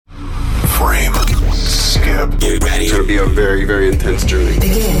up. Get ready. It's going to be a very, very intense journey.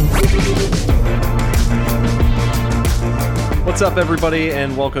 Begin. What's up, everybody,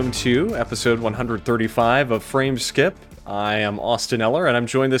 and welcome to episode 135 of Frame Skip. I am Austin Eller, and I'm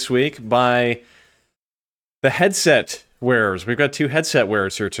joined this week by the headset wearers. We've got two headset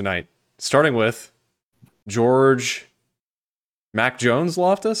wearers here tonight, starting with George Mac Jones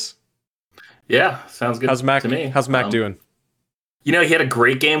Loftus. Yeah, sounds good to me. How's Mac doing? You know, he had a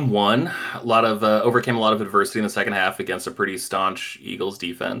great game one. Overcame a lot of adversity in the second half against a pretty staunch Eagles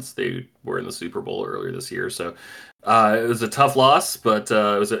defense. They were in the Super Bowl earlier this year, so it was a tough loss, but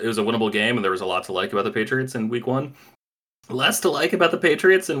it was a winnable game, and there was a lot to like about the Patriots in week one. Less to like about the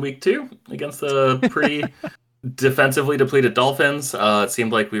Patriots in week two against the pretty defensively depleted Dolphins. It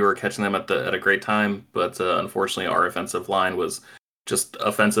seemed like we were catching them at a great time, but unfortunately our offensive line was just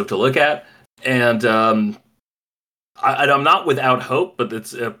offensive to look at. And I'm not without hope, but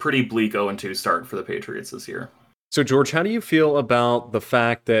it's a pretty bleak 0-2 start for the Patriots this year. So, George, how do you feel about the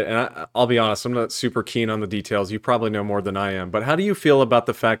fact that, and I'll be honest, I'm not super keen on the details. You probably know more than I am. But how do you feel about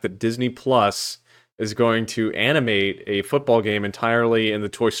the fact that Disney Plus is going to animate a football game entirely in the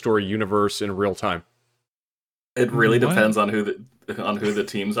Toy Story universe in real time? It really depends on who the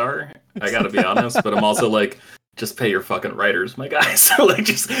teams are. I got to be honest, but I'm also like, just pay your fucking writers, my guy. So like,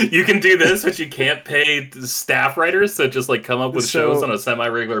 you can do this, but you can't pay staff writers to just like come up with shows on a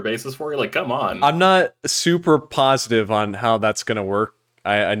semi-regular basis for you. Like, come on. I'm not super positive on how that's going to work.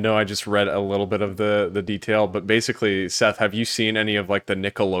 I know I just read a little bit of the detail, but basically, Seth, have you seen any of like the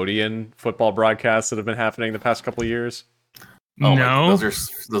Nickelodeon football broadcasts that have been happening the past couple of years? Oh, no,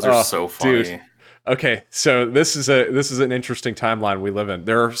 those are so funny. Dude. Okay, so this is an interesting timeline we live in.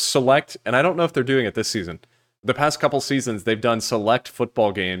 There are select, and I don't know if they're doing it this season. The past couple seasons, they've done select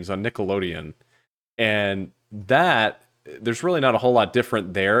football games on Nickelodeon, and that there's really not a whole lot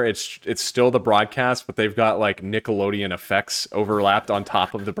different there. It's still the broadcast, but they've got like Nickelodeon effects overlapped on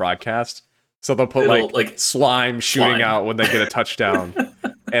top of the broadcast. So they'll put like slime shooting out when they get a touchdown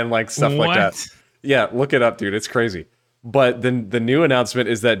and like stuff like that. Yeah, look it up, dude. It's crazy. But then the new announcement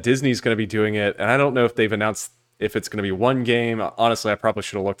is that Disney's going to be doing it, and I don't know if they've announced if it's going to be one game. Honestly, I probably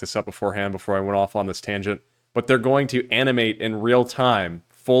should have looked this up beforehand before I went off on this tangent. But they're going to animate in real time,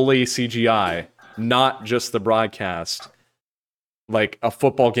 fully CGI, not just the broadcast, like a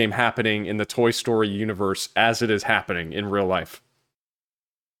football game happening in the Toy Story universe as it is happening in real life.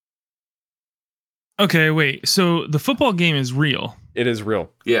 Okay, wait. So the football game is real? It is real.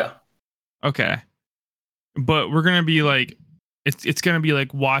 Yeah. Okay. But we're going to be like, it's going to be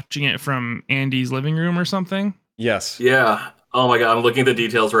like watching it from Andy's living room or something? Yes. Yeah. Oh my god, I'm looking at the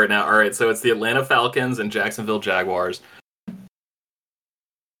details right now. All right, so it's the Atlanta Falcons and Jacksonville Jaguars.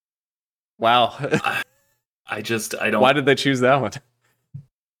 Wow. I don't... Why did they choose that one?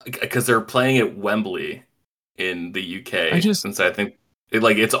 Because they're playing at Wembley in the UK. Since I think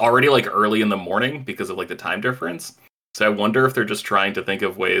it's already like early in the morning because of like the time difference. So I wonder if they're just trying to think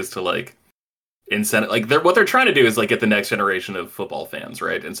of ways to like incentive, like what they're trying to do is like get the next generation of football fans,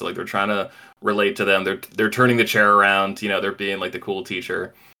 right? And so like they're trying to relate to them. They're turning the chair around, you know, they're being like the cool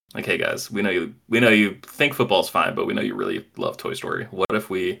teacher. Like, hey guys, we know you think football's fine, but we know you really love Toy Story. What if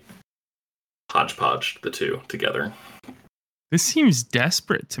we hodgepodge the two together? This seems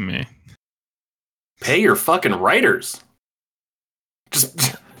desperate to me. Pay your fucking writers.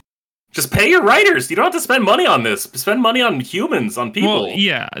 Just pay your writers. You don't have to spend money on this. Spend money on humans, on people. Well,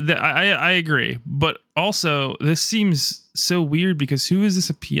 yeah, I agree. But also, this seems so weird because who is this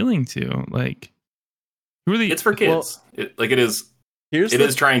appealing to? Like, who are the? It's for kids. Well, it is. It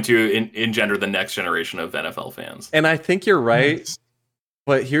is trying to engender the next generation of NFL fans. And I think you're right.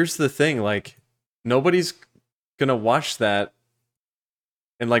 But here's the thing: like, nobody's gonna watch that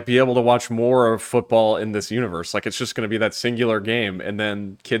and like be able to watch more of football in this universe. Like, it's just going to be that singular game, and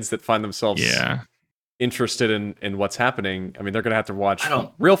then kids that find themselves interested in what's happening, I mean, they're going to have to watch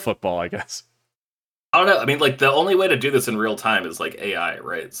real football, I guess. I don't know. I mean, like, the only way to do this in real time is like AI,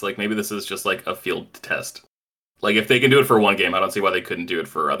 right? It's like maybe this is just like a field test. Like, if they can do it for one game, I don't see why they couldn't do it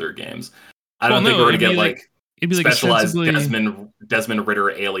for other games. I don't think we're going to get like specialized Desmond Ritter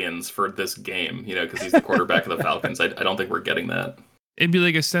aliens for this game, you know, because he's the quarterback of the Falcons. I don't think we're getting that. It'd be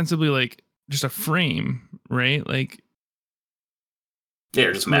like ostensibly like just a frame, right? Like, yeah,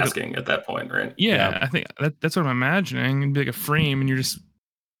 you're just masking at that point, right? Yeah, I think that's what I'm imagining. It'd be like a frame, and it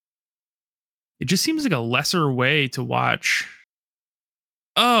just seems like a lesser way to watch.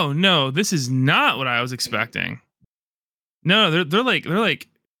 Oh no, this is not what I was expecting. No, they're like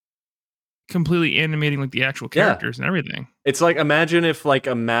completely animating like the actual characters and everything. It's like, imagine if like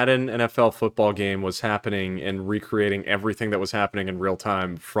a Madden NFL football game was happening and recreating everything that was happening in real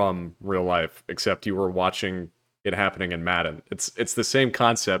time from real life, except you were watching it happening in Madden. It's the same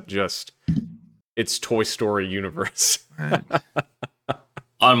concept, just it's Toy Story universe. Right.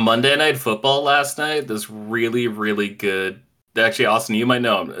 On Monday Night Football last night, this really, really good. Actually, Austin, you might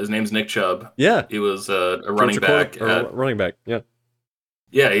know him. His name's Nick Chubb. Yeah. He was a running back. Running back, yeah.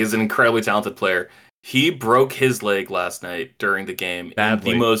 Yeah, he's an incredibly talented player. He broke his leg last night during the game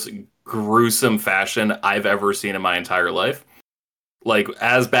Badly. in the most gruesome fashion I've ever seen in my entire life. Like,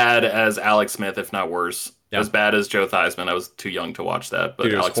 as bad as Alex Smith, if not worse. Yeah. As bad as Joe Theismann. I was too young to watch that, but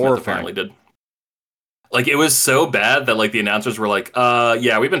Dude, Alex Smith apparently did. Like, it was so bad that, like, the announcers were like,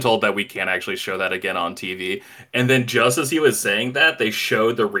 yeah, we've been told that we can't actually show that again on TV. And then just as he was saying that, they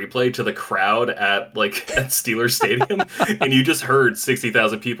showed the replay to the crowd at Steelers Stadium. And you just heard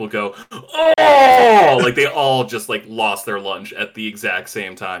 60,000 people go, oh! Like, they all just, like, lost their lunch at the exact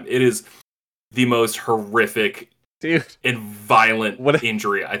same time. It is the most horrific and violent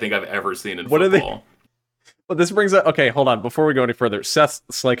injury I think I've ever seen in football. Well, this brings up... Okay, hold on. Before we go any further, Seth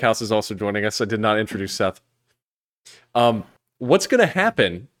Slakehouse is also joining us. I did not introduce Seth. What's going to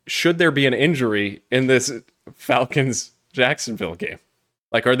happen should there be an injury in this Falcons-Jacksonville game?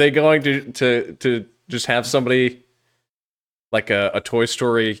 Like, are they going to just have somebody, like a Toy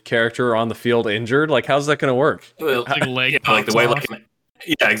Story character on the field injured? Like, how's that going to work? Well, Like a leg yeah, like the way, pops like,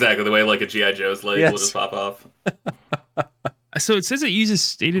 yeah, exactly. The way like a G.I. Joe's leg will just pop off. So it says it uses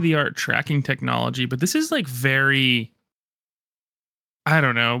state-of-the-art tracking technology, but this is like very, I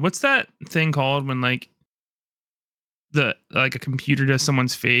don't know. What's that thing called when like a computer does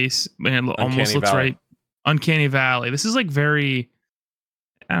someone's face and it almost looks right? Uncanny Valley. This is like very,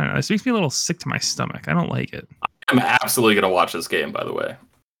 I don't know. This makes me a little sick to my stomach. I don't like it. I'm absolutely going to watch this game, by the way.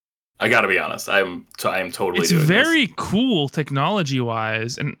 I got to be honest. I am totally it's doing very this. Cool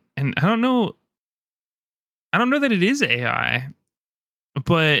technology-wise, and I don't know that it is AI,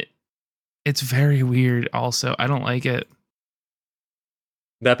 but it's very weird also. I don't like it.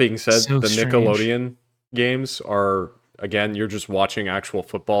 That being said, So the strange. Nickelodeon games are, again, you're just watching actual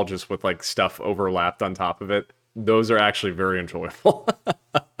football just with like stuff overlapped on top of it. Those are actually very enjoyable.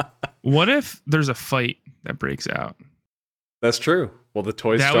 What if there's a fight that breaks out? That's true. Well, the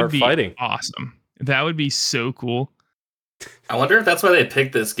toys That start would be fighting. awesome. That would be so cool. I wonder if that's why they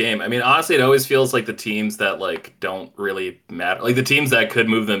picked this game. I mean, honestly, it always feels like the teams that like don't really matter, like the teams that could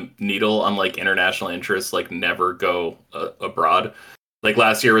move the needle on like international interests, like never go abroad. Like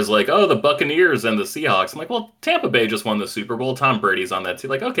last year was like, oh, the Buccaneers and the Seahawks. I'm like, well, Tampa Bay just won the Super Bowl. Tom Brady's on that too.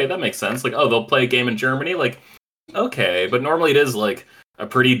 Like, okay, that makes sense. Like, oh, they'll play a game in Germany. Like, okay, but normally it is like a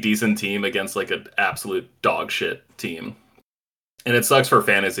pretty decent team against like an absolute dog shit team. And it sucks for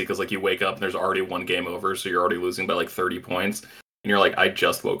fantasy because like you wake up and there's already one game over, so you're already losing by like 30 points. And you're like, I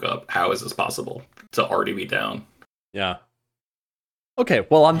just woke up. How is this possible to already be down? Yeah. Okay,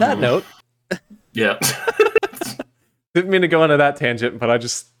 well, on that note... Yeah. Didn't mean to go into that tangent, but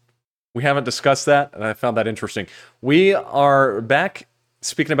we haven't discussed that, and I found that interesting. We are back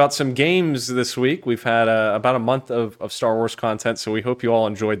speaking about some games this week. We've had about a month of Star Wars content, so we hope you all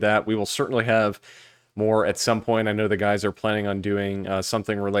enjoyed that. We will certainly have more at some point. I know the guys are planning on doing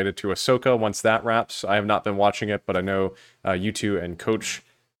something related to Ahsoka once that wraps. I have not been watching it, but I know you two and Coach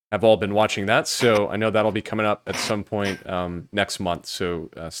have all been watching that, so I know that'll be coming up at some point next month, so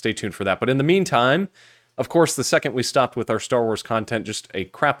stay tuned for that. But in the meantime, of course, the second we stopped with our Star Wars content, just a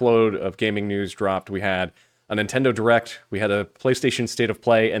crap load of gaming news dropped. We had a Nintendo Direct, we had a PlayStation State of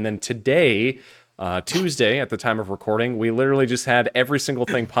Play, and then today, Tuesday, at the time of recording, we literally just had every single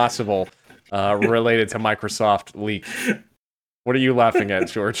thing possible related to Microsoft leak. What are you laughing at,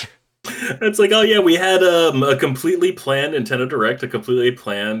 George? It's like, oh yeah, we had a completely planned Nintendo Direct, a completely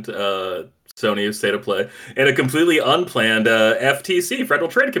planned Sony State of Play, and a completely unplanned FTC, Federal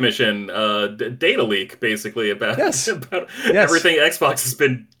Trade Commission, data leak, basically about everything Xbox has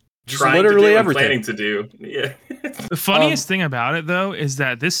been trying to do and planning to do. Yeah. The funniest thing about it, though, is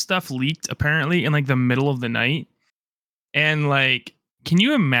that this stuff leaked apparently in like the middle of the night, and like, can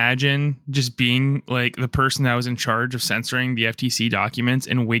you imagine just being like the person that was in charge of censoring the FTC documents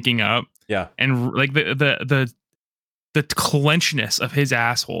and waking up? Yeah, and like the clenchness of his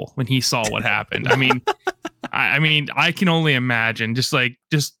asshole when he saw what happened. I mean, I can only imagine just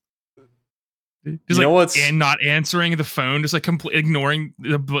and not answering the phone, just like completely ignoring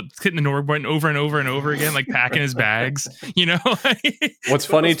hitting the ignore button over and over and over again, like packing his bags. You know, what's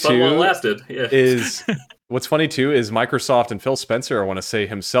funny too is Microsoft and Phil Spencer, I want to say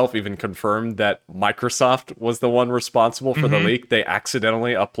himself, even confirmed that Microsoft was the one responsible for the leak. They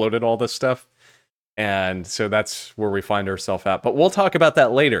accidentally uploaded all this stuff. And so that's where we find ourselves at. But we'll talk about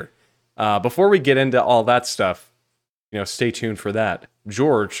that later. Before we get into all that stuff, stay tuned for that.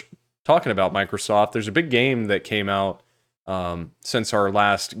 George, talking about Microsoft, there's a big game that came out since our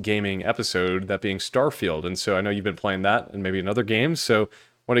last gaming episode, that being Starfield. And so I know you've been playing that and maybe another game. So I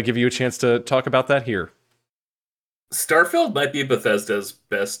want to give you a chance to talk about that here. Starfield might be Bethesda's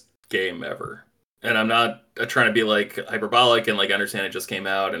best game ever. And I'm not trying to be like hyperbolic and like understand it just came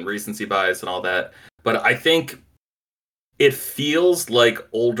out and recency bias and all that. But I think it feels like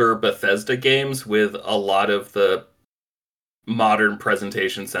older Bethesda games with a lot of the modern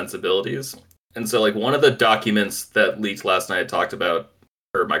presentation sensibilities. And so like one of the documents that leaked last night talked about,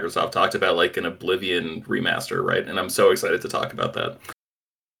 or Microsoft talked about, like an Oblivion remaster, right? And I'm so excited to talk about that.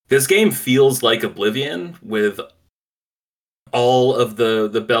 This game feels like Oblivion with all of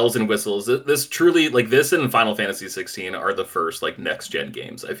the bells and whistles. This truly, like, this and Final Fantasy 16 are the first like next gen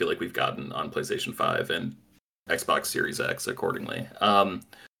games I feel like we've gotten on PlayStation 5 and Xbox Series X accordingly.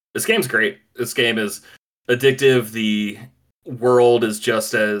 This game's great. This game is addictive. The world is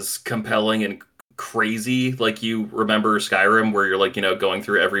just as compelling and crazy. Like, you remember Skyrim, where you're like, going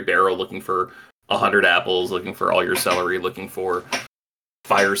through every barrel looking for 100 apples, looking for all your celery, looking for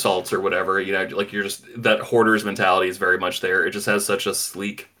fire salts or whatever, like, you're just, that hoarder's mentality is very much there. It just has such a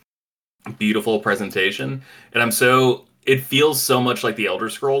sleek, beautiful presentation. And it feels so much like the Elder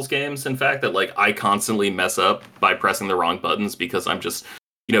Scrolls games, in fact, that like I constantly mess up by pressing the wrong buttons because I'm just,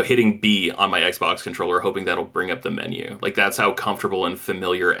 hitting B on my Xbox controller, hoping that'll bring up the menu. Like, that's how comfortable and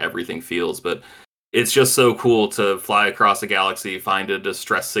familiar everything feels. But it's just so cool to fly across a galaxy, find a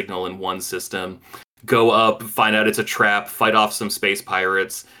distress signal in one system, go up, find out it's a trap, fight off some space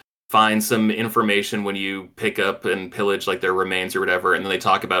pirates, find some information when you pick up and pillage like their remains or whatever, and then they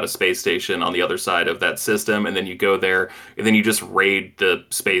talk about a space station on the other side of that system, and then you go there, and then you just raid the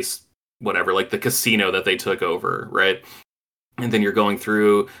space, whatever, like the casino that they took over, right? And then you're going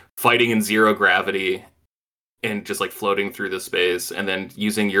through, fighting in zero gravity, and just like floating through the space, and then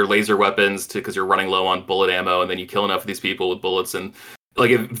using your laser weapons because you're running low on bullet ammo, and then you kill enough of these people with bullets, and like,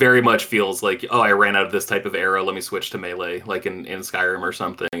 it very much feels like, oh, I ran out of this type of arrow, let me switch to melee, like in Skyrim or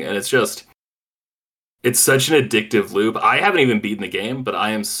something. And it's such an addictive loop. I haven't even beaten the game, but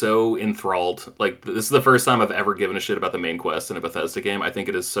I am so enthralled. Like, this is the first time I've ever given a shit about the main quest in a Bethesda game. I think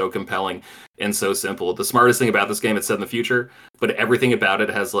it is so compelling and so simple. The smartest thing about this game, it's set in the future, but everything about it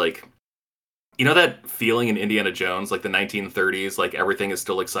has like, that feeling in Indiana Jones, like the 1930s, like everything is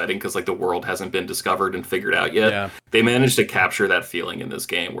still exciting because like the world hasn't been discovered and figured out yet. Yeah. They managed to capture that feeling in this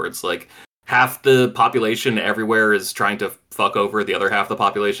game where it's like half the population everywhere is trying to fuck over the other half of the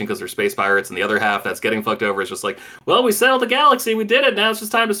population because they're space pirates, and the other half that's getting fucked over is just like, well, we settled the galaxy, we did it, now it's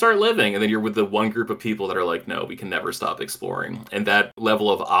just time to start living. And then you're with the one group of people that are like, no, we can never stop exploring. And that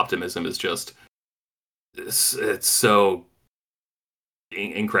level of optimism is just, it's so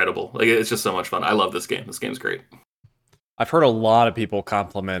incredible. Like, it's just so much fun. I love this game. This game's great. I've heard a lot of people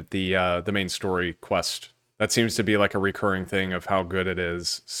compliment the main story quest. That seems to be like a recurring thing of how good it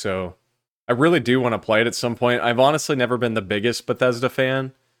is. So I really do want to play it at some point. I've honestly never been the biggest Bethesda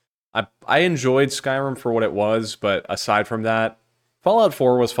fan. I enjoyed Skyrim for what it was, but aside from that, Fallout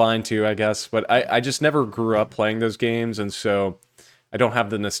 4 was fine too, I guess. But I just never grew up playing those games, and so I don't have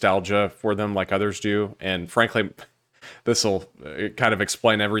the nostalgia for them like others do. And frankly, this will kind of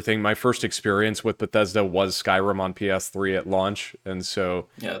explain everything. My first experience with Bethesda was Skyrim on PS3 at launch, and so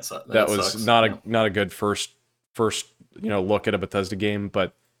that was sucks. not a good first look at a Bethesda game.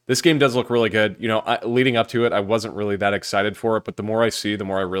 But this game does look really good. Leading up to it, I wasn't really that excited for it, but the more I see, the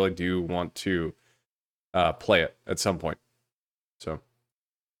more I really do want to play it at some point. So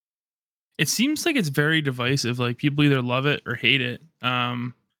it seems like it's very divisive. Like, people either love it or hate it.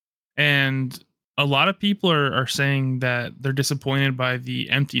 And a lot of people are saying that they're disappointed by the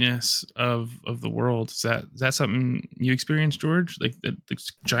emptiness of the world. Is that something you experienced, George? Like the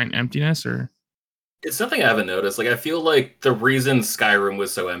giant emptiness, or? It's something I haven't noticed. Like, I feel like the reason Skyrim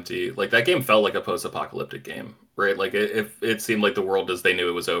was so empty, like, that game felt like a post-apocalyptic game, right? Like, it seemed like the world as they knew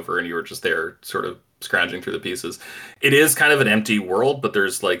it was over, and you were just there sort of scrounging through the pieces. It is kind of an empty world, but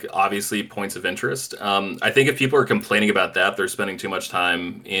there's, like, obviously points of interest. I think if people are complaining about that, they're spending too much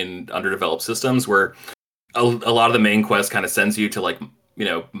time in underdeveloped systems where a lot of the main quest kind of sends you to, like,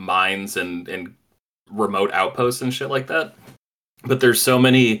 mines and remote outposts and shit like that. But there's so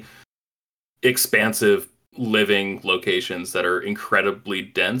many expansive living locations that are incredibly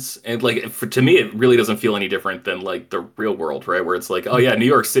dense, and like, to me it really doesn't feel any different than like the real world, right? Where it's like, oh yeah, New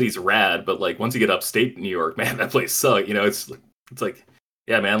York City's rad, but like once you get upstate New York, man, that place sucks. It's like,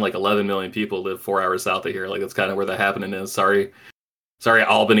 yeah, man, like 11 million people live 4 hours south of here. Like, that's kind of where the happening is. Sorry Sorry,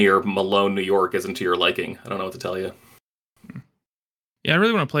 Albany or Malone, New York isn't to your liking. I don't know what to tell you. Yeah, I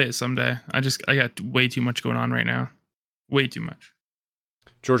really want to play it someday. I got way too much going on right now. Way too much.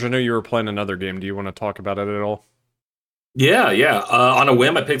 George, I know you were playing another game. Do you want to talk about it at all? Yeah. On a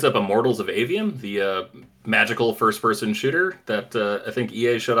whim, I picked up Immortals of Avium, the magical first-person shooter that I think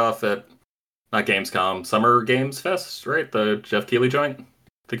EA showed off at, not Gamescom, Summer Games Fest, right? The Jeff Keighley joint. I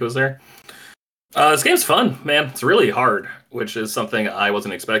think it was there. This game's fun, man. It's really hard, which is something I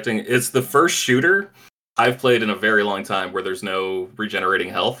wasn't expecting. It's the first shooter I've played in a very long time where there's no regenerating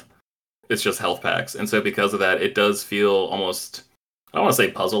health. It's just health packs. And so because of that, it does feel almost, I don't want to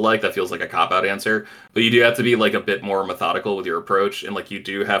say puzzle-like, that feels like a cop-out answer, but you do have to be like a bit more methodical with your approach, and like you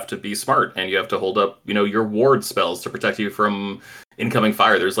do have to be smart, and you have to hold up, your ward spells to protect you from incoming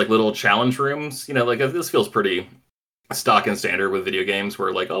fire. There's like little challenge rooms, like this feels pretty stock and standard with video games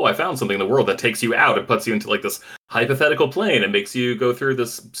where like, oh, I found something in the world that takes you out and puts you into like this hypothetical plane and makes you go through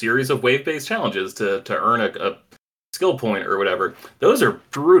this series of wave-based challenges to earn a skill point or whatever. Those are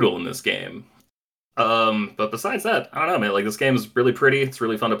brutal in this game. But besides that, I don't know, man. Like, this game is really pretty. It's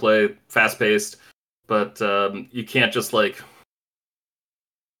really fun to play, fast-paced, but you can't just like.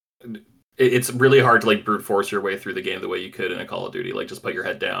 It's really hard to like brute force your way through the game the way you could in a Call of Duty. Like, just put your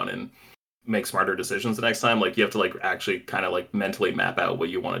head down and make smarter decisions the next time. Like, you have to like actually kind of like mentally map out what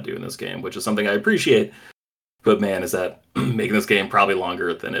you want to do in this game, which is something I appreciate. But man, is that making this game probably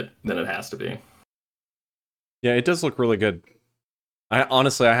longer than it has to be. Yeah, it does look really good. I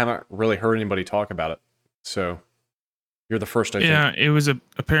haven't really heard anybody talk about it, so you're the first. I think. It was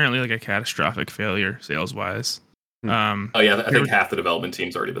apparently like a catastrophic failure sales wise. I think half the development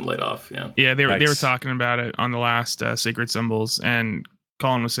team's already been laid off. Yeah, they were talking about it on the last Sacred Symbols, and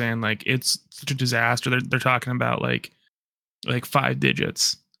Colin was saying like it's such a disaster. They're talking about like 5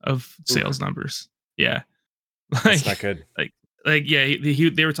 digits of sales numbers. Yeah, that's not good.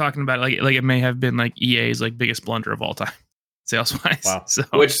 They were talking about it like it may have been like EA's like biggest blunder of all time, sales wise. Wow. So,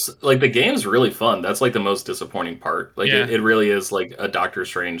 which like the game's really fun. That's like the most disappointing part. Like it really is like a Doctor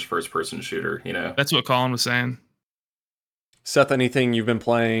Strange first person shooter. That's what Colin was saying. Seth, anything you've been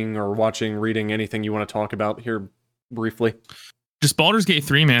playing or watching, reading, anything you want to talk about here briefly? Just Baldur's Gate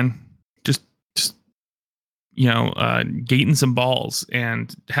 3, man. Just gating some balls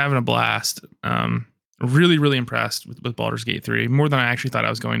and having a blast. Really, really impressed with Baldur's Gate 3, more than I actually thought I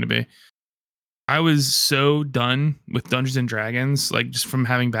was going to be. I was so done with Dungeons and Dragons, like just from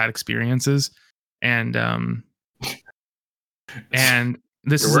having bad experiences, and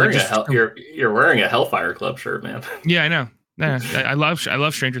this is like you're wearing a Hellfire Club shirt, man. Yeah, I know. Yeah, I love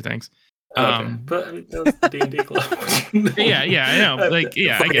Stranger Things. Okay. But I mean, that's the D&D club. yeah, I know. Like,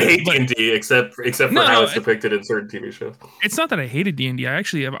 yeah, I hate D&D except for how it's depicted in certain TV shows. It's not that I hated D&D.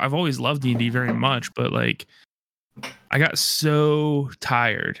 I've always loved D&D very much, but like, I got so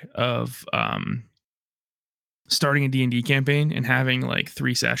tired of starting a D&D campaign and having like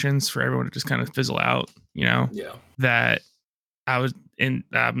 3 sessions for everyone to just kind of fizzle out. Yeah. That I'm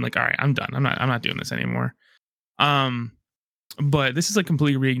like, all right, I'm done. I'm not doing this anymore. But this is like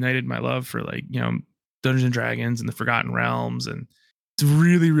completely reignited my love for like, Dungeons and Dragons and the Forgotten Realms, and it's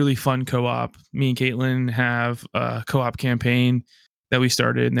really, really fun co-op. Me and Caitlin have a co-op campaign that we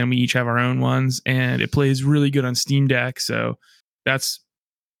started, and then we each have our own ones, and it plays really good on Steam Deck, so that's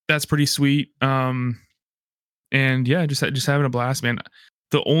pretty sweet. And yeah, just having a blast, man.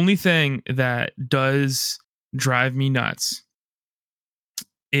 The only thing that does drive me nuts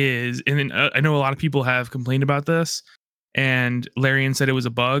is, and I know a lot of people have complained about this, and Larian said it was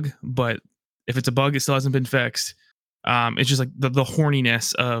a bug, but if it's a bug, it still hasn't been fixed. It's just like the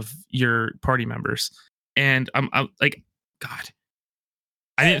horniness of your party members. And I'm like, God,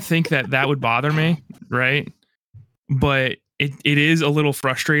 I didn't think that would bother me, right? But it is a little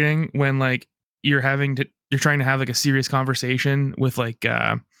frustrating when like you're trying to have like a serious conversation with like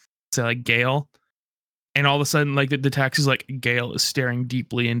say like Gale, and all of a sudden like the text is like, Gale is staring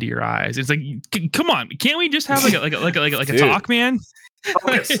deeply into your eyes. It's like, come on, can't we just have like a talk, man?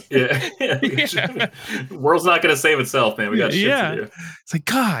 Focus. Yeah. The world's not gonna save itself, man. We got shit to do. It's like,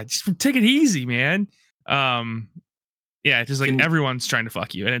 God, just take it easy, man. It's just like everyone's trying to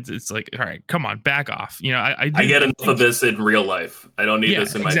fuck you, and it's like, all right, come on, back off. I get enough of this in real life. I don't need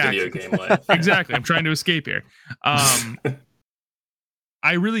this in my video game life. Exactly. I'm trying to escape here. I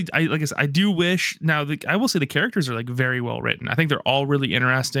do wish now. I will say the characters are like very well written. I think they're all really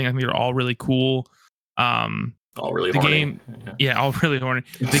interesting. I think they're all really cool. All really the horny. Game, all really horny.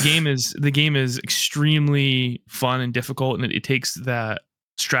 The game is extremely fun and difficult, and it takes that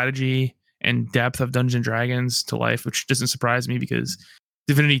strategy and depth of Dungeons and Dragons to life, which doesn't surprise me because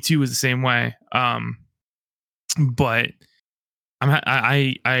Divinity 2 was the same way. But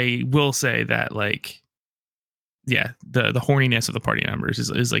I will say that like, yeah, the horniness of the party members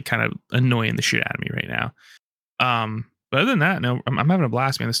is like kind of annoying the shit out of me right now. But other than that, no, I'm having a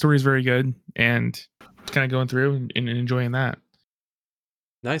blast, man. The story is very good, and kind of going through and enjoying that.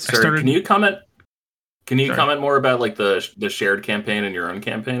 Nice. Sorry, can you comment? Can you Sorry. comment more about like the shared campaign and your own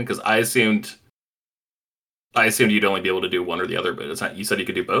campaign? Because I assumed you'd only be able to do one or the other, but it's not. You said you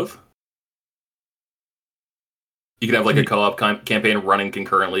could do both. You could have like a co-op campaign running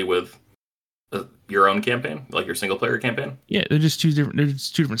concurrently with your own campaign, like your single player campaign. Yeah, they're just two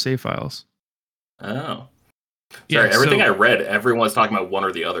different save files. Oh, Yeah, sorry. Everything I read, everyone was talking about one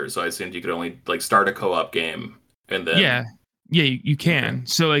or the other, so I assumed you could only like start a co-op game and then. Yeah, you can. Okay.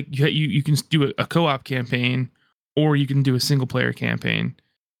 So like you can do a co-op campaign, or you can do a single player campaign.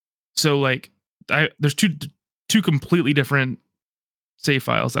 So like there's two completely different save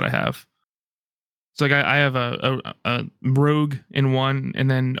files that I have. So like I have a rogue in one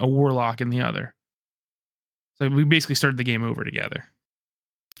and then a warlock in the other. So we basically started the game over together.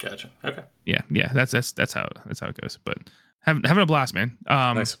 Gotcha. Okay. Yeah. That's how it goes. But having a blast, man.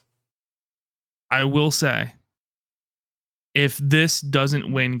 Nice. I will say, if this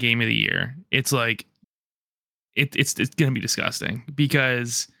doesn't win Game of the Year, it's like it's gonna be disgusting,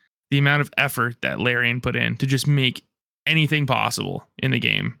 because the amount of effort that Larian put in to just make anything possible in the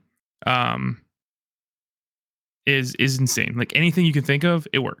game is insane. Like anything you can think of,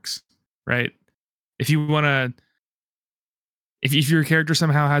 it works, right? If you want to, if your character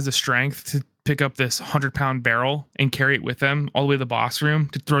somehow has the strength to pick up this 100-pound barrel and carry it with them all the way to the boss room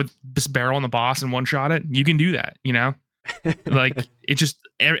to throw this barrel on the boss and one shot it, you can do that, you know? Like it just,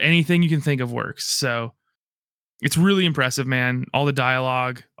 anything you can think of works. So it's really impressive, man. All the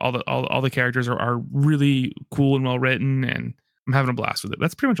dialogue, all the characters are really cool and well written, and I'm having a blast with it.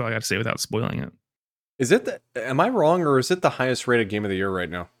 That's pretty much all I got to say without spoiling it. Is it am I wrong, or is it the highest rated game of the year right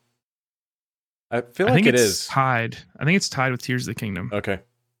now? I feel like it is tied. I think it's tied with Tears of the Kingdom. Okay.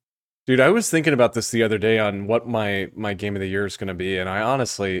 Dude, I was thinking about this the other day on what my game of the year is going to be, and I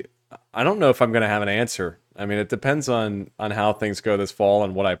don't know if I'm going to have an answer. I mean, it depends on how things go this fall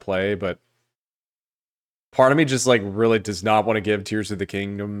and what I play, but part of me just like really does not want to give Tears of the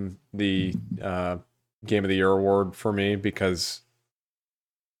Kingdom the game of the year award for me, because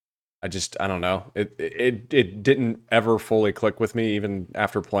I don't know. It didn't ever fully click with me, even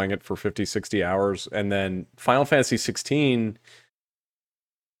after playing it for 50, 60 hours. And then Final Fantasy 16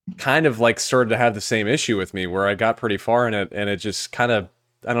 kind of like started to have the same issue with me, where I got pretty far in it and it just kind of,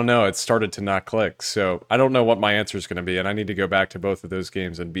 I don't know, it started to not click. So I don't know what my answer is going to be, and I need to go back to both of those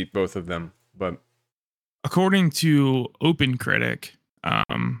games and beat both of them. But according to OpenCritic,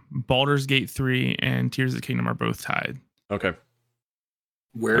 Baldur's Gate 3 and Tears of the Kingdom are both tied. Okay.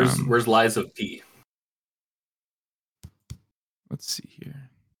 Where's Lies of P? Let's see here.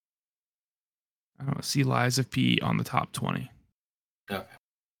 I don't see Lies of P on the top 20. Okay.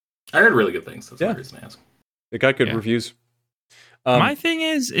 I heard really good things. That's the reason I asked. It got good reviews. My thing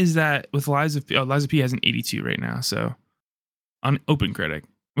is that with Lies of P has an 82 right now, so on OpenCritic,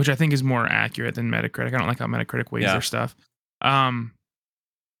 which I think is more accurate than Metacritic. I don't like how Metacritic weighs their stuff.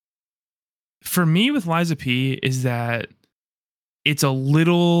 For me with Lies of P is that it's a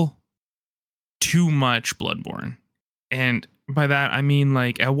little too much Bloodborne. And by that I mean,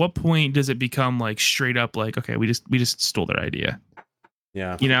 like, at what point does it become like straight up like, okay, we just stole their idea?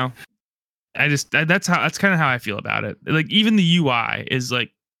 Yeah. You know? That's kind of how I feel about it. Like, even the UI is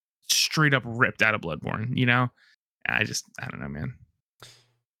like straight up ripped out of Bloodborne, you know? I don't know, man.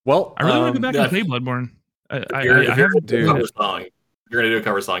 Well, I really want to go back and play Bloodborne. You're gonna do a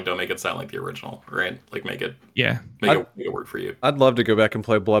cover song. Don't make it sound like the original, right? Like make it work for you. I'd love to go back and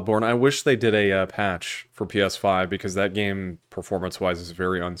play Bloodborne. I wish they did a patch for PS5, because that game, performance-wise, is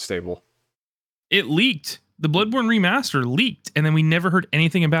very unstable. It leaked. The Bloodborne remaster leaked, and then we never heard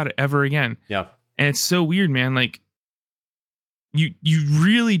anything about it ever again. Yeah, and it's so weird, man. Like, you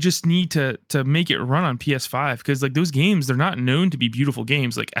really just need to make it run on PS5, because like those games, they're not known to be beautiful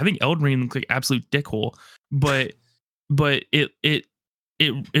games. Like, I think Elden Ring looks like absolute dickhole, but it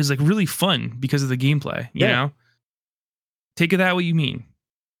is like really fun because of the gameplay, you know? Take it that what you mean.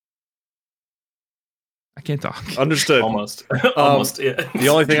 I can't talk. Understood. Almost, yeah. The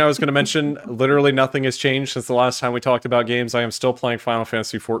only thing I was going to mention, literally nothing has changed since the last time we talked about games. I am still playing Final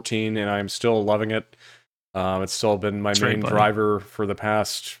Fantasy 14, and I am still loving it. It's still been my main driver for the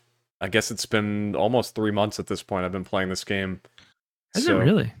past, I guess it's been almost 3 months at this point. I've been playing this game. Is it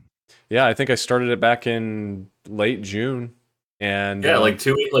really? Yeah, I think I started it back in late June. And like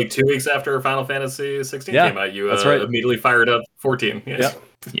 2 weeks after Final Fantasy 16 came out, you immediately fired up 14. Yes.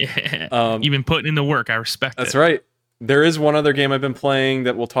 Yeah. You've been putting in the work. I respect That's it. right. There is one other game I've been playing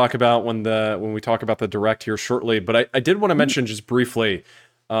that we'll talk about when we talk about the Direct here shortly. But I did want to mention just briefly,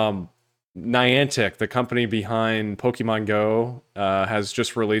 Niantic, the company behind Pokemon Go, has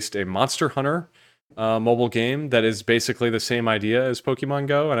just released a Monster Hunter mobile game that is basically the same idea as Pokemon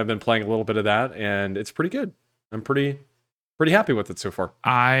Go, and I've been playing a little bit of that, and it's pretty good. I'm pretty happy with it so far.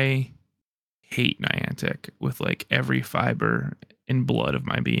 I hate Niantic with like every fiber and blood of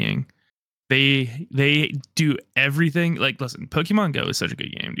my being. They do everything. Like, listen, Pokemon Go is such a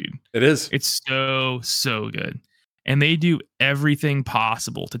good game, dude. It is. It's so good, and they do everything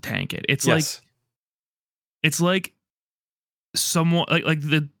possible to tank it. It's like someone like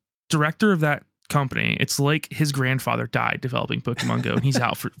the director of that company. It's like his grandfather died developing Pokemon Go, and he's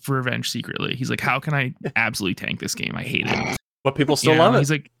out for revenge secretly. He's like, how can I absolutely tank this game? I hate it. But people still love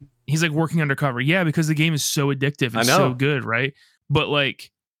it. He's like working undercover. Yeah, because the game is so addictive and so good, right? But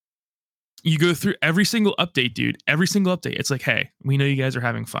like, you go through every single update, dude. Every single update. It's like, hey, we know you guys are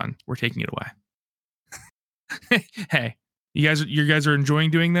having fun. We're taking it away. Hey, you guys are enjoying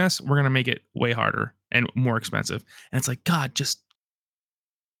doing this. We're gonna make it way harder and more expensive. And it's like, God, I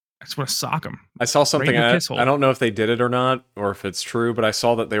just want to sock them. I saw something. I don't know if they did it or not, or if it's true, but I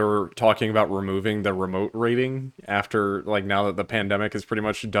saw that they were talking about removing the remote rating after, like, now that the pandemic is pretty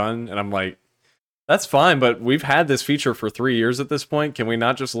much done. And I'm like, that's fine, but we've had this feature for 3 years at this point. Can we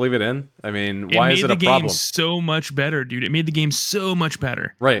not just leave it in? I mean, why is it a problem? It made the game so much better, dude. It made the game so much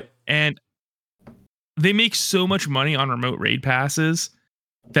better. Right. And they make so much money on remote raid passes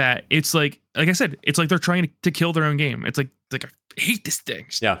that it's like I said, it's like they're trying to kill their own game. It's like I hate this thing.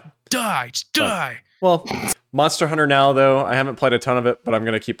 Just die. Well, Monster Hunter now, though, I haven't played a ton of it, but I'm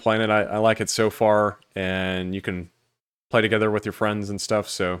going to keep playing it. I like it so far, and you can play together with your friends and stuff,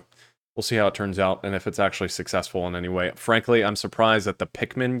 so we'll see how it turns out and if it's actually successful in any way. Frankly, I'm surprised that the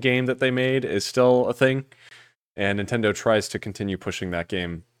Pikmin game that they made is still a thing, and Nintendo tries to continue pushing that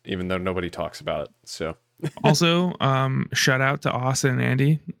game even though nobody talks about it. So, also, shout out to Austin and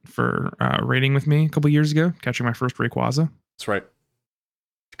Andy for raiding with me a couple years ago, catching my first Rayquaza. That's right.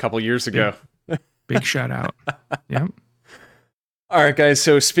 A couple years ago. Big shout out. Yeah. All right, guys.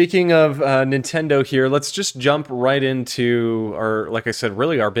 So speaking of Nintendo here, let's just jump right into our, like I said,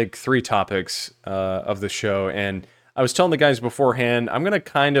 really our big three topics of the show. And I was telling the guys beforehand, I'm going to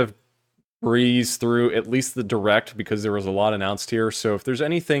kind of breeze through at least the Direct because there was a lot announced here. So if there's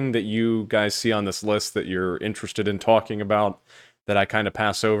anything that you guys see on this list that you're interested in talking about that I kind of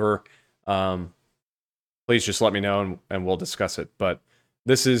pass over, please just let me know and we'll discuss it. But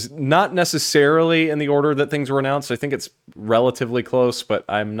this is not necessarily in the order that things were announced. I think it's relatively close, but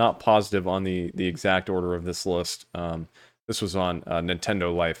I'm not positive on the exact order of this list. This was on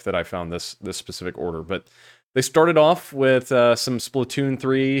Nintendo Life that I found this specific order. But they started off with some Splatoon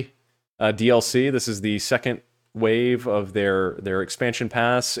 3 DLC. This is the second wave of their expansion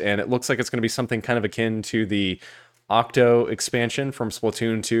pass, and it looks like it's going to be something kind of akin to the Octo expansion from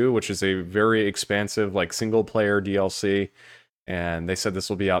Splatoon 2, which is a very expansive, like, single-player DLC. And they said this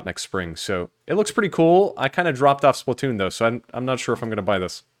will be out next spring. So it looks pretty cool. I kind of dropped off Splatoon, though, so I'm not sure if I'm going to buy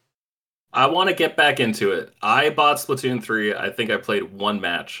this. I want to get back into it. I bought Splatoon 3. I think I played one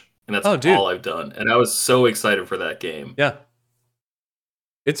match, and that's all I've done. And I was so excited for that game. Yeah.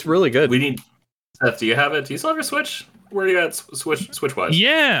 It's really good. Seth, do you have it? Do you still have your Switch? Where are you at Switch-wise?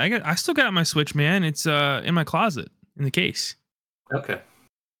 Yeah, I still got my Switch, man. It's in my closet, in the case. Okay.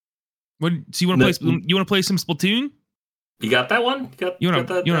 So you want to play some Splatoon? You got that one? You got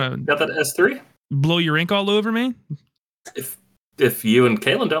that S3? Blow your ink all over me? If you and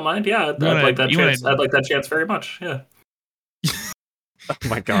Kaylin don't mind, yeah, I'd like that chance. I'd like that chance very much. Yeah. Oh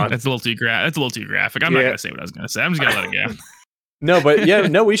my god, that's a little too graphic. I'm not gonna say what I was gonna say. I'm just gonna let it go. No, but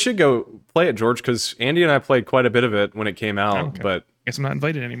yeah, we should go play it, George, because Andy and I played quite a bit of it when it came out. Okay. But guess I'm not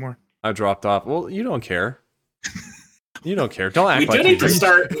invited anymore. I dropped off. Well, you don't care. You don't care. Don't act like you do. Need to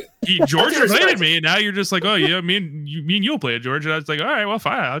start. George invited me, and now you're just like, oh yeah, me and you'll play it, George. And I was like, all right, well,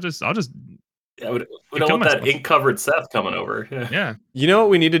 fine. I'll just. Yeah, we don't want that ink-covered Seth coming over. Yeah. You know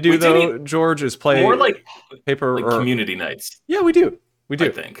what we need to do though, George, is play more like paper or community nights. Yeah, we do. I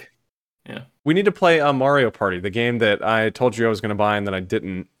think. Yeah. We need to play Mario Party, the game that I told you I was going to buy and then I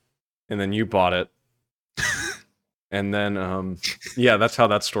didn't, and then you bought it. And then, yeah, that's how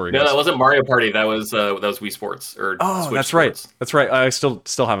that story goes. No, that wasn't Mario Party. That was Wii Sports or Switch that's Sports. Right. That's right. I still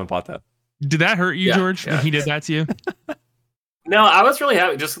haven't bought that. Did that hurt you, George? Yeah. When he did that to you? No, I was really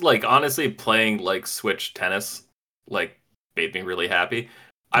happy. Just like honestly, playing like Switch tennis like made me really happy.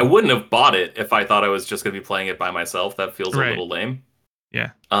 I wouldn't have bought it if I thought I was just going to be playing it by myself. That feels a little lame.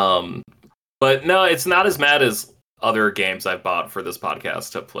 Yeah. But no, it's not as mad as other games I've bought for this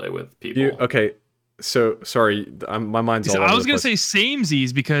podcast to play with people. Okay. So sorry, my mind's all over I was the going to place. say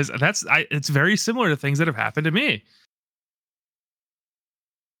samesies because it's very similar to things that have happened to me.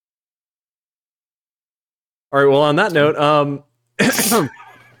 All right. Well, on that note,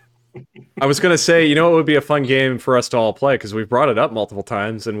 I was going to say, you know, it would be a fun game for us to all play because we've brought it up multiple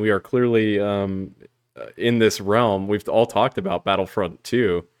times, and we are clearly in this realm. We've all talked about Battlefront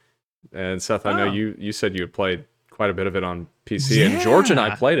 2, and Seth, I know you said you had played quite a bit of it on PC, and George and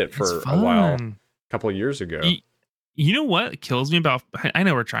I played it for a while, a couple of years ago. You know what kills me about? I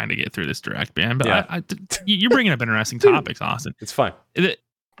know we're trying to get through this direct, man, but Yeah. you're bringing up interesting topics, Austin. It's fine.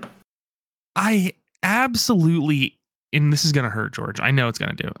 I absolutely, and this is gonna hurt, George. I know it's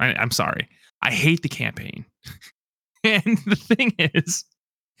gonna do. I'm sorry. I hate the campaign, and the thing is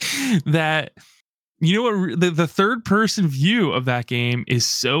that you know what the third person view of that game is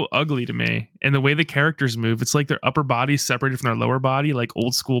so ugly to me, and the way the characters move, it's like their upper body separated from their lower body, like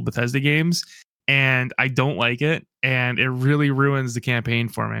old school Bethesda games. And I don't like it, and it really ruins the campaign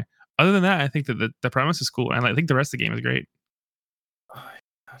for me. Other than that, I think that the premise is cool, and I think the rest of the game is great. Oh,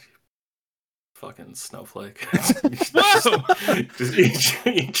 God, you fucking snowflake! Whoa!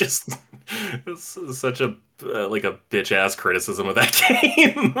 just this is such a like a bitch ass criticism of that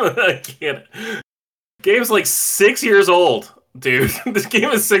game. I can't. Game's like 6 years old. Dude, this game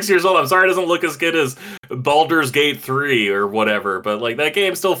is 6 years old. I'm sorry it doesn't look as good as Baldur's Gate 3 or whatever, but like that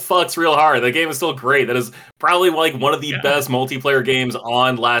game still fucks real hard. That game is still great. That is probably like one of the best multiplayer games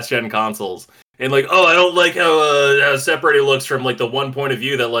on last gen consoles. And like, oh, I don't like how separated it looks from like the one point of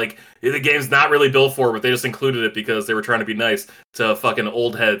view that like the game's not really built for, but they just included it because they were trying to be nice to fucking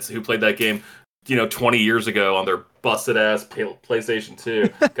old heads who played that game, 20 years ago on their busted ass PlayStation 2.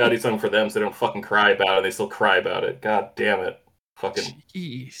 Gotta do something for them so they don't fucking cry about it. They still cry about it. God damn it. Fucking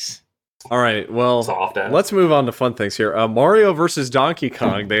jeez. All right, well, let's move on to fun things here. Mario versus Donkey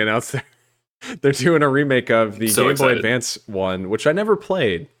Kong. They announced they're doing a remake of the Game Boy Advance one, which I never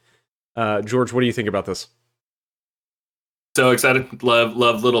played. George, what do you think about this? So excited.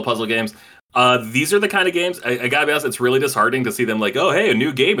 Love little puzzle games. These are the kind of games, I gotta be honest, it's really disheartening to see them like, oh, hey, a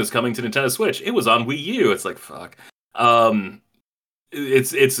new game is coming to Nintendo Switch. It was on Wii U. It's like, fuck.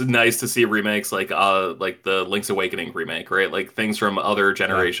 It's nice to see remakes like the Link's Awakening remake, right? Like things from other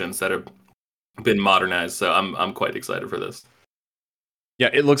generations that have been modernized. So I'm quite excited for this. Yeah,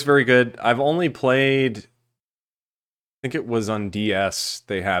 it looks very good. I've only played, I think it was on DS.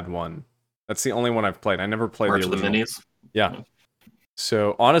 They had one. That's the only one I've played. I never played March the original. of the Minis. Yeah.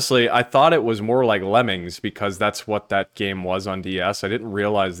 So honestly, I thought it was more like Lemmings because that's what that game was on DS. I didn't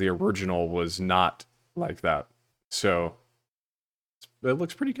realize the original was not like that. So it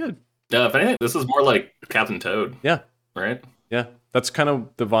looks pretty good. Yeah, if anything, this is more like Captain Toad. Yeah. Right? Yeah. That's kind of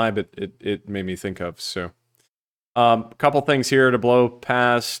the vibe it made me think of. So a couple things here to blow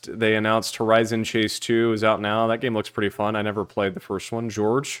past. They announced Horizon Chase 2 is out now. That game looks pretty fun. I never played the first one.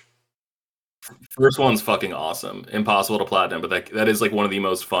 George? First one's fucking awesome. Impossible to platinum, but that is like one of the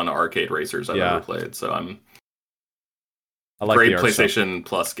most fun arcade racers I've ever played. So I like great PlayStation stuff.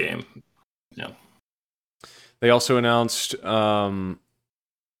 Plus game. Yeah. They also announced what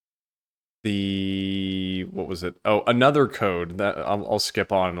was it? Oh, Another Code. That I'll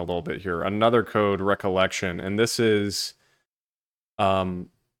skip on a little bit here. Another Code Recollection, and this is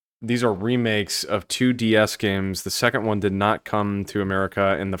these are remakes of 2 DS games. The second one did not come to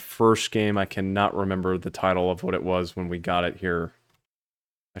America, and the first game I cannot remember the title of what it was when we got it here.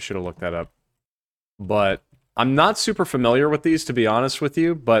 I should have looked that up. But I'm not super familiar with these, to be honest with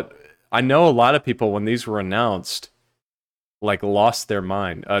you, but I know a lot of people when these were announced like lost their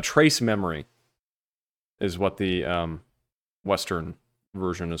mind. Trace Memory is what the Western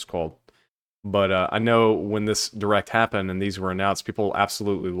version is called. But I know when this direct happened and these were announced, people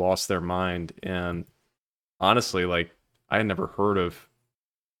absolutely lost their mind. And honestly, like I had never heard of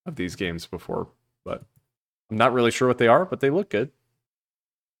these games before, but I'm not really sure what they are, but they look good.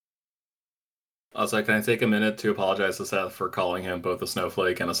 Also, can I take a minute to apologize to Seth for calling him both a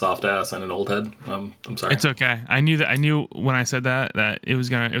snowflake and a soft ass and an old head? I'm sorry. It's okay. I knew when I said that it was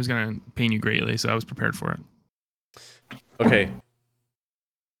gonna pain you greatly, so I was prepared for it. Okay.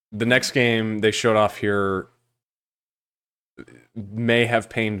 The next game they showed off here may have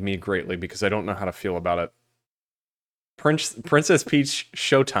pained me greatly because I don't know how to feel about it. Princess Peach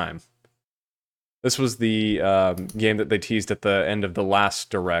Showtime. This was the game that they teased at the end of the last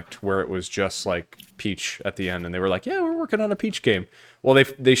direct, where it was just like Peach at the end, and they were like, "Yeah, we're working on a Peach game." Well,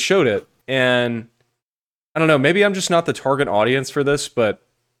 they showed it, and I don't know, maybe I'm just not the target audience for this, but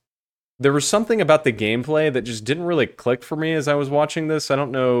there was something about the gameplay that just didn't really click for me as I was watching this. I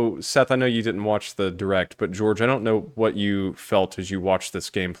don't know, Seth, I know you didn't watch the direct, but George, I don't know what you felt as you watched this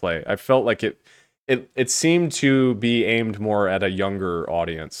gameplay. I felt like it it seemed to be aimed more at a younger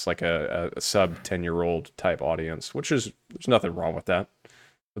audience, like a sub 10-year-old type audience, which is there's nothing wrong with that.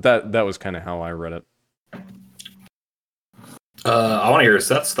 But that was kind of how I read it. I want to hear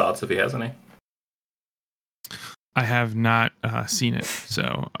Seth's thoughts if he has any. I have not seen it,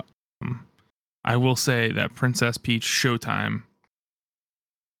 so I will say that Princess Peach Showtime.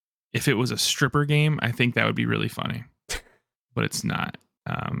 If it was a stripper game, I think that would be really funny, but it's not.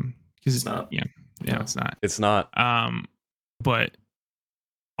 Because It's not. Yeah, No. it's not. It's not. But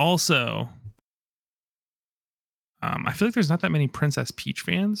also, I feel like there's not that many Princess Peach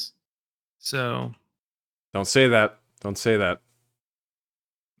fans. So Don't say that. Don't say that.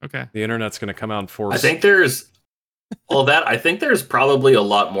 okay, The internet's going to come out and force. I think there's I think there's probably a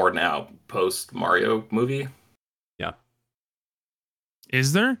lot more now post Mario movie.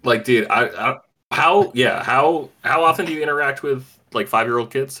 is there? Like, dude, how often do you interact with like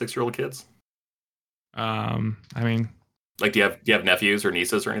 5-year-old kids, 6-year-old kids? I mean, Like, do you have nephews or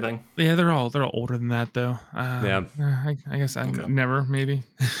nieces or anything? yeah, they're all older than that though. Yeah. I guess I Okay. never maybe.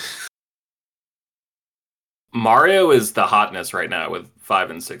 Mario is the hotness right now with 5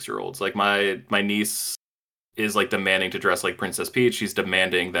 and 6-year-olds. Like my niece is like demanding to dress like Princess Peach. She's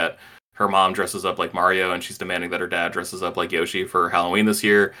demanding that her mom dresses up like Mario, and she's demanding that her dad dresses up like Yoshi for Halloween this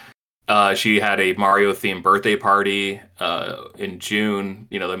year. She had a Mario themed birthday party in June.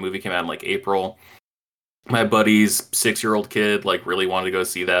 You know, the movie came out in like April. My buddy's 6-year-old kid like really wanted to go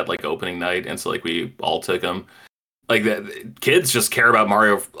see that like opening night, and so like we all took him. Like kids just care about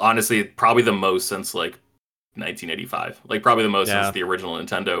Mario. Honestly, probably the most since like 1985. Like probably the most since the original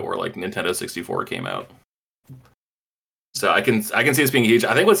Nintendo or like Nintendo 64 came out. So I can see this being huge.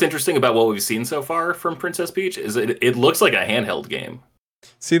 I think what's interesting about what we've seen so far from Princess Peach is it looks like a handheld game.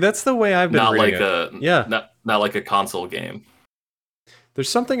 See, that's the way I've been Not reading like it. not like a console game. There's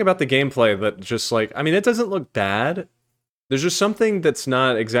something about the gameplay that just like, I mean, it doesn't look bad. There's just something that's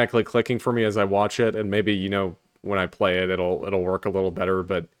not exactly clicking for me as I watch it, and maybe, you know, when I play it, it'll work a little better,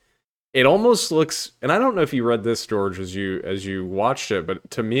 but it almost looks, and I don't know if you read this, George, as you watched it,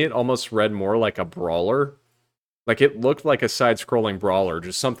 but to me it almost read more like a brawler. Like it looked like a side-scrolling brawler,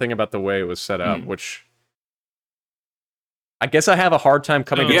 just something about the way it was set up, which I guess I have a hard time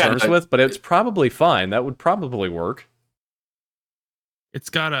coming to terms with, but it's probably fine. That would probably work. It's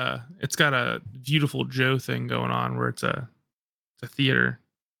got a Beautiful Joe thing going on where it's a theater.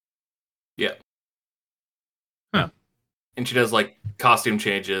 Yeah. Huh. And she does like costume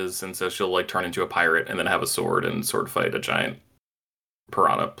changes, and so she'll like turn into a pirate and then have a sword and sword fight a giant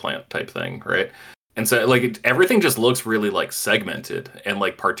piranha plant type thing, right? And so like everything just looks really like segmented and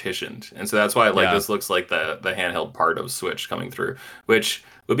like partitioned, and so that's why like this looks like the handheld part of Switch coming through, which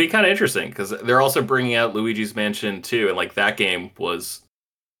would be kind of interesting because they're also bringing out Luigi's Mansion 2, and like that game was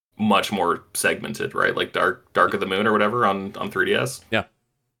much more segmented, right? Like Dark of the Moon or whatever on 3DS. Yeah,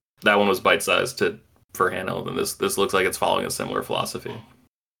 that one was bite sized for handheld, and this looks like it's following a similar philosophy.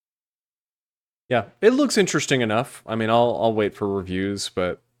 Yeah, it looks interesting enough. I mean, I'll wait for reviews,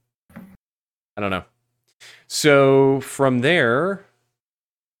 but I don't know. So from there,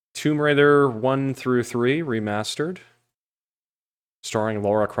 Tomb Raider 1 through 3 remastered, starring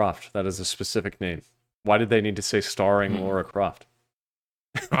Lara Croft. That is a specific name. Why did they need to say starring Lara Croft?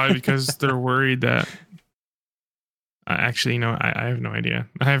 Probably because they're worried that. Actually, no, I have no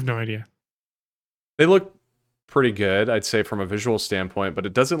idea. They look pretty good, I'd say, from a visual standpoint, but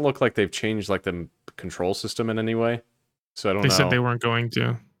it doesn't look like they've changed like the control system in any way. So I don't know. They said they weren't going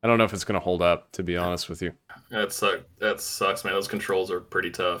to. I don't know if it's going to hold up, to be honest with you. That sucks, man. Those controls are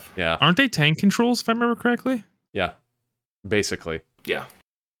pretty tough. Yeah. Aren't they tank controls, if I remember correctly? Yeah. Basically. Yeah.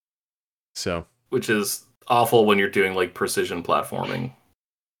 So. Which is awful when you're doing like precision platforming.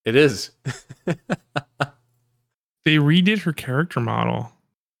 It is. They redid her character model.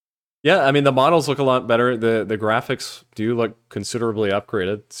 Yeah, I mean the models look a lot better. The graphics do look considerably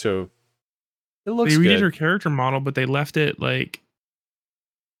upgraded, so it looks good. They redid her character model, but they left it like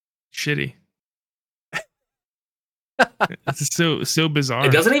shitty. It's so bizarre.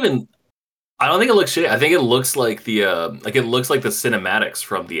 It doesn't even. I don't think it looks shitty. I think it looks like the cinematics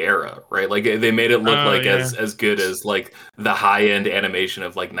from the era, right? Like they made it look as good as like the high end animation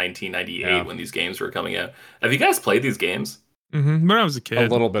of like 1998 when these games were coming out. Have you guys played these games? Mm-hmm. When I was a kid, a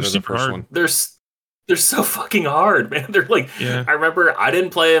little bit of the first one. They're so fucking hard, man. They're like, I remember I didn't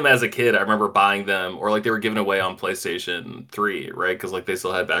play them as a kid. I remember buying them, or like they were given away on PlayStation 3, right? Because like they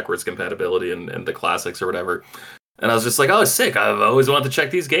still had backwards compatibility and the classics or whatever. And I was just like, oh, sick. I've always wanted to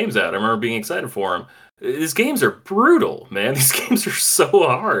check these games out. I remember being excited for them. These games are brutal, man. These games are so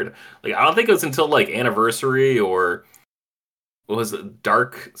hard. Like I don't think it was until like Anniversary or what was it,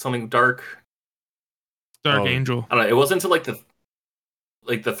 Dark? Dark Angel. I don't know. It wasn't until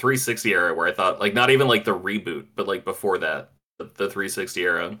like the 360 era where I thought, like, not even like the reboot, but like before that, the 360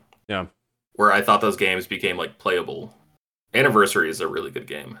 era. Yeah. Where I thought those games became like playable. Anniversary is a really good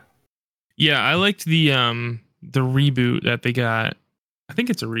game. Yeah, I liked the reboot that they got. I think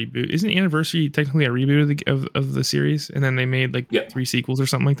it's a reboot. Isn't Anniversary technically a reboot of the series? And then they made like 3 sequels or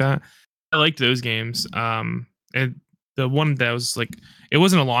something like that. I liked those games. And the one that was like, it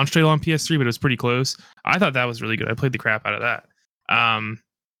wasn't a launch title on PS3, but it was pretty close. I thought that was really good. I played the crap out of that.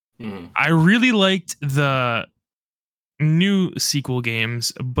 I really liked the new sequel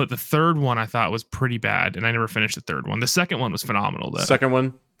games, but the third one I thought was pretty bad, and I never finished the third one. The second one was phenomenal, though. Second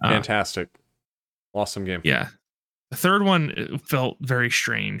one, fantastic. Awesome game. Yeah. The third one felt very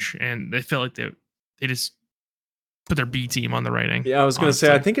strange, and they felt like they just put their B team on the writing. Yeah, I was going to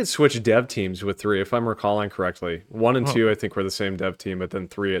say, I think it switched dev teams with 3, if I'm recalling correctly. 1 and 2, I think, were the same dev team, but then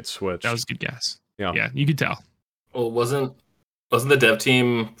 3, it switched. That was a good guess. Yeah. Yeah, you could tell. Well, wasn't the dev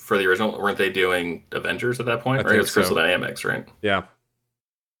team for the original, weren't they doing Avengers at that point? Right? It was Crystal Dynamics, right? Yeah.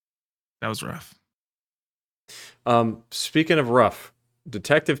 That was rough. Speaking of rough,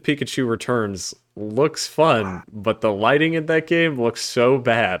 Detective Pikachu Returns looks fun, but the lighting in that game looks so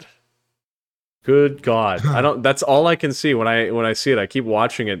bad. Good God. That's all I can see when I see it. I keep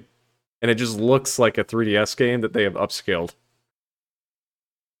watching it, and it just looks like a 3DS game that they have upscaled.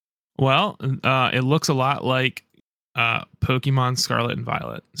 Well, it looks a lot like Pokemon Scarlet and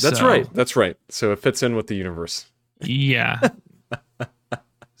Violet. That's right. So it fits in with the universe. Yeah.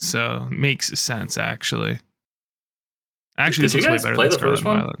 So makes sense, actually. Actually, Did this you looks guys way better play than the Scarlet first and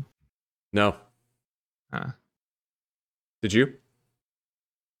one? Violet. No. Did you?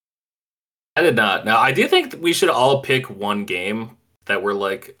 I did not. Now, I do think we should all pick one game that we're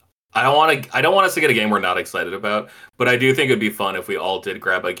like, I don't want us to get a game we're not excited about, but I do think it'd be fun if we all did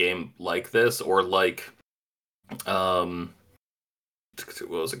grab a game like this, or like, what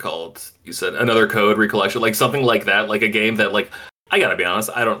was it called? You said Another Code Recollection, like something like that, like a game that, like, I gotta be honest,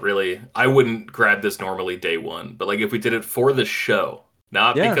 I wouldn't grab this normally day one, but like if we did it for the show,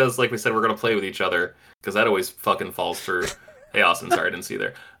 not because, like we said, we're gonna play with each other, because that always fucking falls through. Hey, Austin, sorry I didn't see you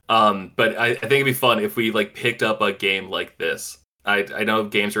there. But I think it'd be fun if we like picked up a game like this. I know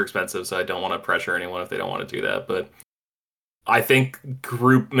games are expensive, so I don't want to pressure anyone if they don't want to do that, but I think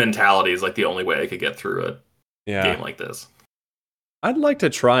group mentality is like the only way I could get through a game like this. I'd like to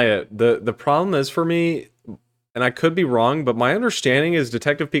try it. The problem is for me, and I could be wrong, but my understanding is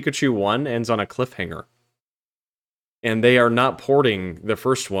Detective Pikachu 1 ends on a cliffhanger. And they are not porting the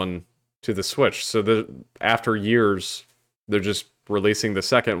first one to the Switch. So after years, they're just releasing the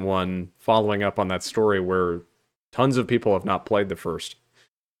second one, following up on that story where tons of people have not played the first.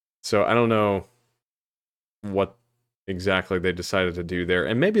 So I don't know what exactly they decided to do there.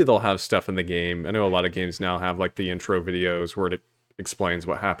 And maybe they'll have stuff in the game. I know a lot of games now have like the intro videos where it explains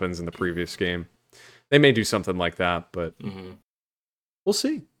what happens in the previous game. They may do something like that, but we'll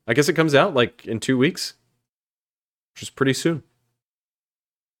see. I guess it comes out like in 2 weeks, which is pretty soon.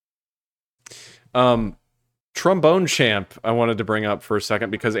 Trombone Champ, I wanted to bring up for a second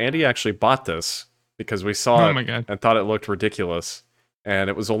because Andy actually bought this because we saw it and thought it looked ridiculous, and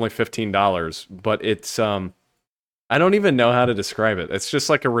it was only $15. But it's I don't even know how to describe it. It's just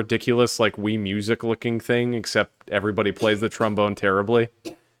like a ridiculous like Wii Music looking thing, except everybody plays the trombone terribly.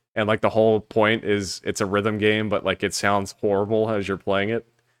 And like the whole point is it's a rhythm game, but like it sounds horrible as you're playing it.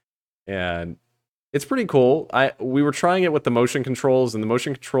 And it's pretty cool. We were trying it with the motion controls, and the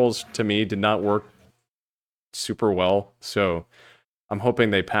motion controls to me did not work super well. So I'm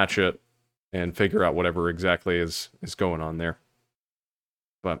hoping they patch it and figure out whatever exactly is going on there.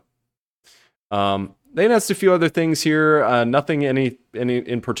 But they announced a few other things here. Nothing any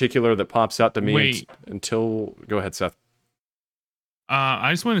in particular that pops out to me until go ahead, Seth.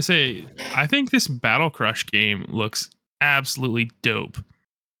 I just want to say, I think this Battle Crush game looks absolutely dope.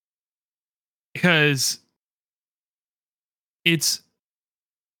 Because it's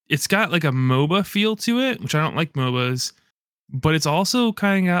got like a MOBA feel to it, which I don't like MOBAs, but it's also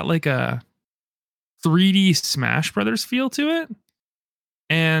kind of got like a 3D Smash Brothers feel to it.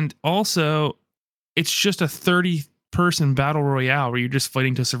 And also, it's just a 30-person battle royale where you're just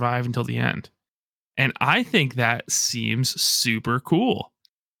fighting to survive until the end. And I think that seems super cool.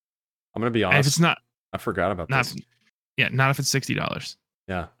 I'm gonna be honest. And if it's not, I forgot about this. Yeah, not if it's $60.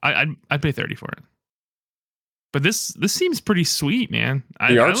 Yeah, I'd pay $30 for it. But this seems pretty sweet, man.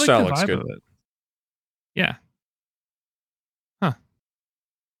 The art I like style the looks vibe good. of it. Yeah.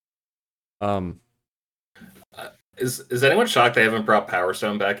 Huh. Is anyone shocked they haven't brought Power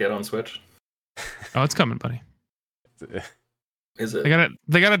Stone back yet on Switch? Oh, it's coming, buddy. Is it?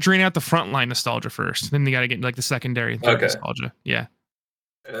 They gotta drain out the frontline nostalgia first. Then they gotta get like the secondary and third nostalgia. Yeah.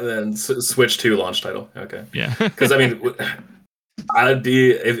 And then switch to launch title. Okay. Yeah. Because I mean, I'd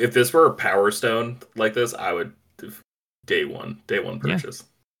be if this were a Power Stone like this, I would day one purchase. Yeah.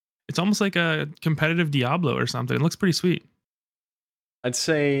 It's almost like a competitive Diablo or something. It looks pretty sweet. I'd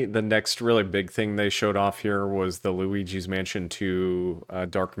say the next really big thing they showed off here was the Luigi's Mansion 2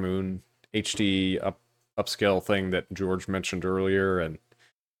 Dark Moon HD upscale thing that George mentioned earlier, and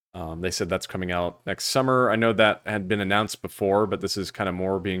they said that's coming out next summer. I know that had been announced before, but this is kind of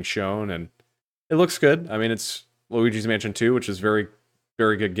more being shown, and it looks good. I mean, it's Luigi's Mansion 2, which is very,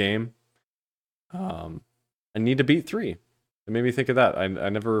 very good game. I need to beat 3. It made me think of that. I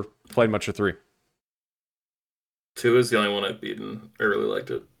never played much of 3. 2 is the only one I've beaten. I really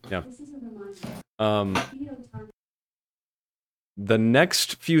liked it. Yeah. The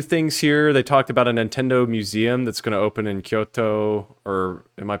next few things here, they talked about a Nintendo museum that's going to open in Kyoto, or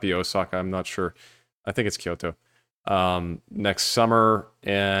it might be Osaka, I'm not sure. I think it's Kyoto. Next summer,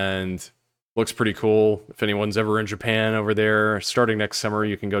 and looks pretty cool. If anyone's ever in Japan over there, starting next summer,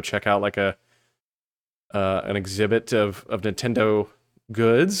 you can go check out like an exhibit of Nintendo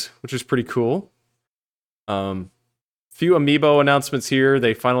goods, which is pretty cool. Few amiibo announcements here.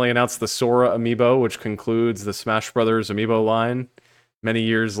 They finally announced the Sora amiibo, which concludes the Smash Brothers amiibo line. Many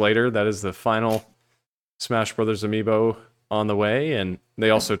years later, that is the final Smash Brothers amiibo on the way. And they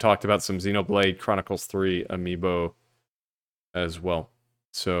also talked about some Xenoblade Chronicles 3 amiibo as well.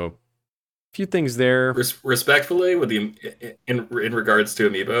 So, a few things there. Respectfully, with the in regards to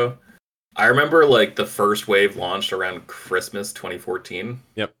amiibo, I remember like the first wave launched around Christmas 2014.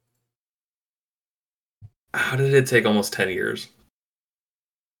 Yep. How did it take almost 10 years?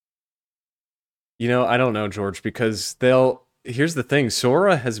 You know, I don't know, George, because here's the thing.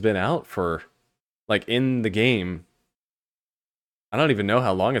 Sora has been out for, like, in the game. I don't even know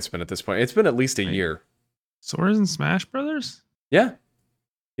how long it's been at this point. It's been at least a year. Sora's in Smash Brothers? Yeah.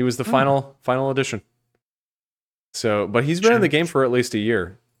 He was the final edition. So, but he's been in the game for at least a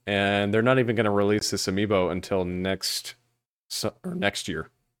year. And they're not even going to release this amiibo until next year.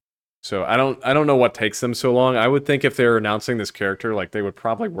 So I don't know what takes them so long. I would think if they're announcing this character, like they would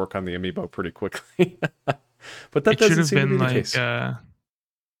probably work on the amiibo pretty quickly. But that doesn't seem to be the case. It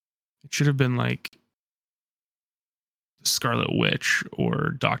should have been like Scarlet Witch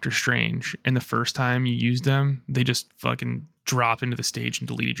or Doctor Strange, and the first time you used them, they just fucking drop into the stage and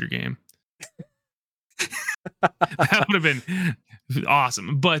deleted your game. That would have been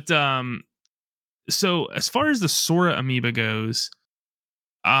awesome. But so as far as the Sora amiibo goes,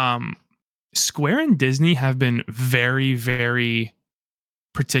 Square and Disney have been very, very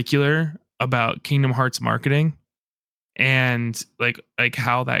particular about Kingdom Hearts marketing and like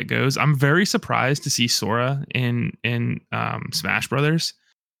how that goes. I'm very surprised to see Sora in Smash Brothers,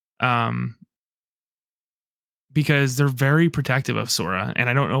 because they're very protective of Sora, and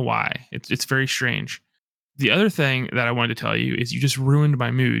I don't know why. It's very strange. The other thing that I wanted to tell you is you just ruined my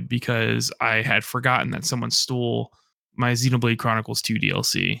mood, because I had forgotten that someone stole my Xenoblade Chronicles 2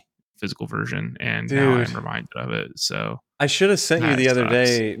 DLC physical version, and now I'm reminded of it. So I should have sent you the other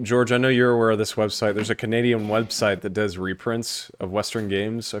day, George. I know you're aware of this website. There's a Canadian website that does reprints of Western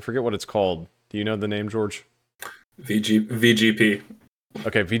games. I forget what it's called. Do you know the name, George? VGP.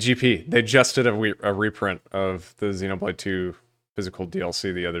 Okay, VGP. They just did a reprint of the Xenoblade 2 physical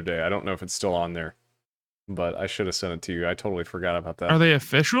DLC the other day. I don't know if it's still on there, but I should have sent it to you. I totally forgot about that. Are they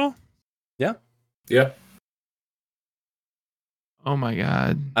official? Yeah. Yeah. Oh my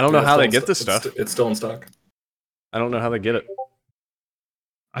god. I don't know how they get this stuff. It's still in stock. I don't know how they get it.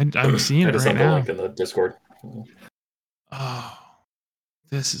 I'm seeing it right now. Link in the Discord. Oh,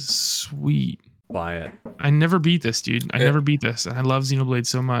 this is sweet. Buy it. I never beat this, dude. I never beat this, and I love Xenoblade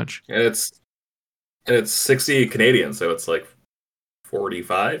so much. And it's 60 Canadian, so it's like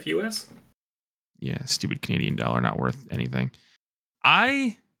 45 US. Yeah, stupid Canadian dollar, not worth anything.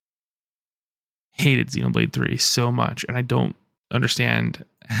 I hated Xenoblade 3 so much, and I don't understand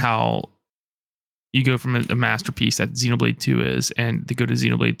how you go from a masterpiece that Xenoblade 2 is, and they go to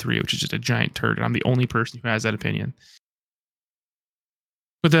Xenoblade 3, which is just a giant turd, and I'm the only person who has that opinion.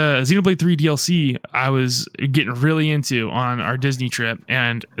 But the Xenoblade 3 DLC, I was getting really into on our Disney trip,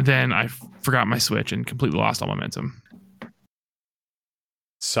 and then I forgot my Switch and completely lost all momentum.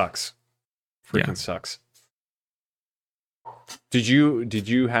 Sucks. Freaking sucks. Did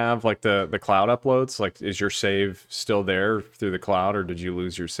you have like the cloud uploads? Like, is your save still there through the cloud, or did you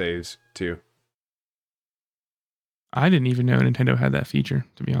lose your saves too? I didn't even know Nintendo had that feature,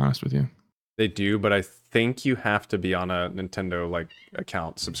 to be honest with you. They do, but I think you have to be on a Nintendo like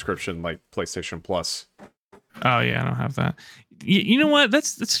account subscription, like PlayStation Plus. Oh yeah, I don't have that. you know what?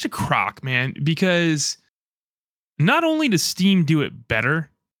 That's such a crock, man. Because not only does Steam do it better,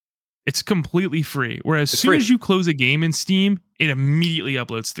 it's completely free. Whereas as soon as you close a game in Steam, it immediately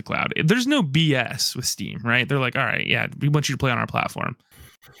uploads to the cloud. There's no BS with Steam, right? They're like, all right, yeah, we want you to play on our platform.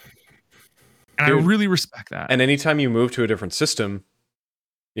 And I really respect that. And anytime you move to a different system,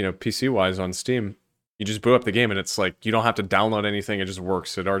 PC-wise on Steam, you just boot up the game and it's like you don't have to download anything. It just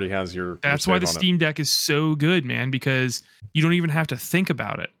works. It already has your. That's why the Steam Deck is so good, man, because you don't even have to think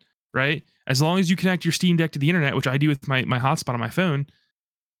about it, right? As long as you connect your Steam Deck to the internet, which I do with my hotspot on my phone,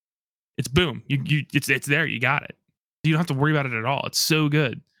 it's boom. It's there. You got it. You don't have to worry about it at all. It's so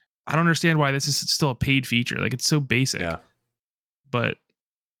good. I don't understand why this is still a paid feature. Like, it's so basic. Yeah. But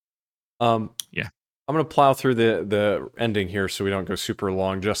yeah. I'm going to plow through the ending here so we don't go super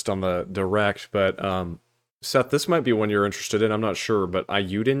long just on the direct. But Seth, this might be one you're interested in. I'm not sure, but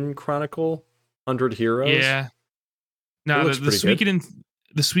Ayuden Chronicle 100 Heroes. Yeah. No, the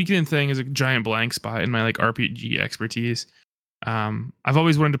Suikoden thing is a giant blank spot in my like RPG expertise. I've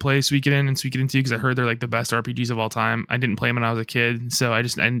always wanted to play Suikoden and Suikoden 2 because I heard they're like the best RPGs of all time. I didn't play them when I was a kid, so I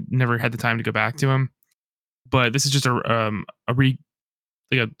never had the time to go back to them. But this is just a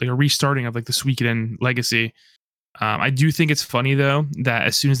restarting of like the Suikoden legacy. I do think it's funny though that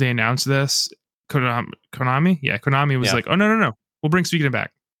as soon as they announced this, Konami was like, "Oh no, we'll bring Suikoden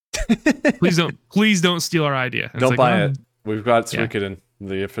back. please don't steal our idea. And don't buy it. We've got Suikoden,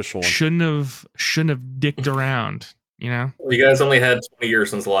 the official one. Shouldn't have dicked around." Well, you guys only had 20 years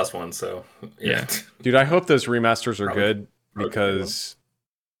since the last one, so yeah. Dude, I hope those remasters are good because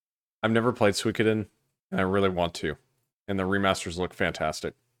I've never played Suikoden and I really want to. And the remasters look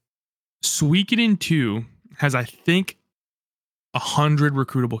fantastic. Suikoden 2 has, I think, 100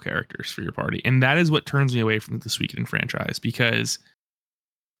 recruitable characters for your party. And that is what turns me away from the Suikoden franchise because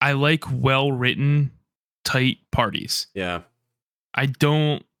I like well-written, tight parties. Yeah. I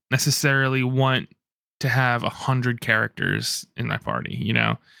don't necessarily want to have 100 characters in my party,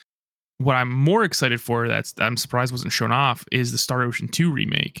 What I'm more excited for that I'm surprised wasn't shown off is the Star Ocean 2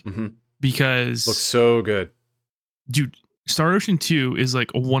 remake. Mm-hmm. Because looks so good. Dude, Star Ocean 2 is like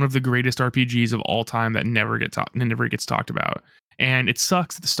one of the greatest RPGs of all time that never gets talked about. And it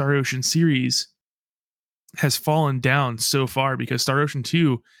sucks that the Star Ocean series has fallen down so far because Star Ocean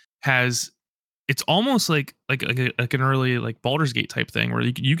 2 it's almost like an early like Baldur's Gate type thing where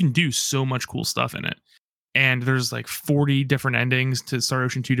you can do so much cool stuff in it. And there's like 40 different endings to Star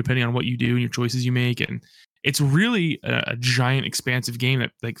Ocean 2 depending on what you do and your choices you make. And it's really a giant expansive game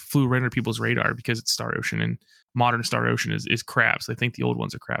that like flew right under people's radar because it's Star Ocean, and modern Star Ocean is crap. So I think the old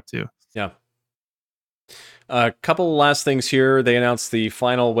ones are crap too. Yeah. A couple last things here. They announced the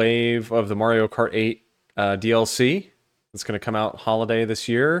final wave of the Mario Kart 8 DLC. It's going to come out holiday this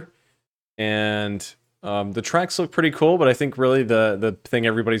year. And the tracks look pretty cool, but I think really the thing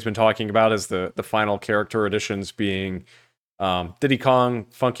everybody's been talking about is the final character additions being Diddy Kong,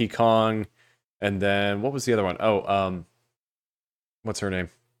 Funky Kong, and then what was the other one? Oh, what's her name?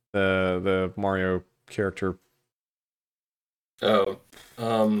 The Mario character. Oh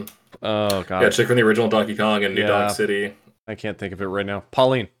god. Yeah, chick from the original Donkey Kong and New Donk City. I can't think of it right now.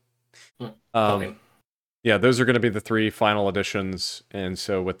 Pauline. Pauline. Yeah, those are going to be the 3 final editions, and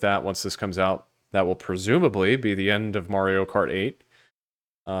so with that, once this comes out, that will presumably be the end of Mario Kart 8.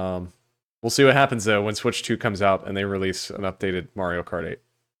 We'll see what happens though when Switch 2 comes out and they release an updated Mario Kart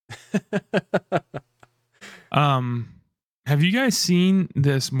 8. Have you guys seen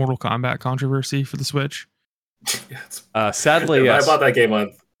this Mortal Kombat controversy for the Switch? Sadly, yes. If I bought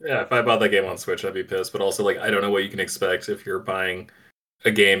that game on Switch, I'd be pissed. But also, like, I don't know what you can expect if you're buying a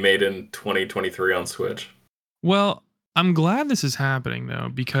game made in 2023 on Switch. Well, I'm glad this is happening though,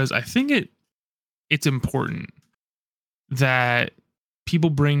 because I think it's important that people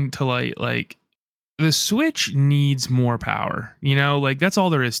bring to light, like, the Switch needs more power. Like, that's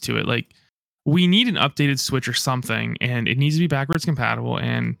all there is to it. Like, we need an updated Switch or something, and it needs to be backwards compatible.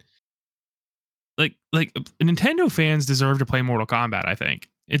 And like Nintendo fans deserve to play Mortal Kombat. I think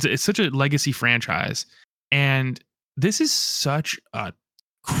it's such a legacy franchise, and this is such a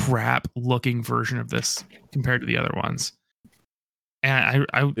crap looking version of this compared to the other ones. And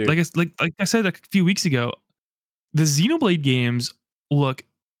I like I said a few weeks ago, the Xenoblade games look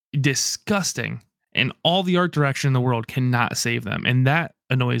disgusting, and all the art direction in the world cannot save them, and that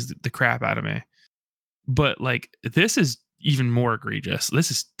annoys the crap out of me. But like, this is even more egregious.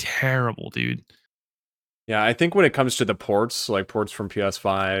 This is terrible, dude. Yeah, I think when it comes to the ports, like ports from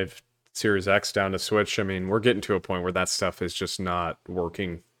PS5, Series X down to Switch, I mean, we're getting to a point where that stuff is just not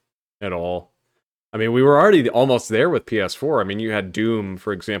working at all. I mean, we were already almost there with PS4. I mean, you had Doom,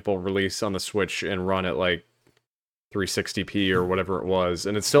 for example, release on the Switch and run at like 360p or whatever it was,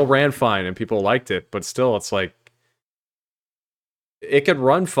 and it still ran fine and people liked it, but still it's like it could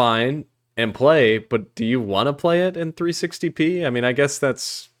run fine and play, but do you want to play it in 360p? I mean, I guess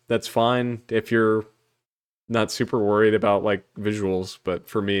that's fine if you're not super worried about like visuals, but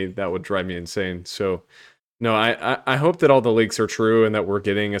for me that would drive me insane. So no, I hope that all the leaks are true and that we're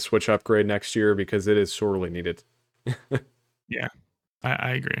getting a Switch upgrade next year because it is sorely needed. Yeah,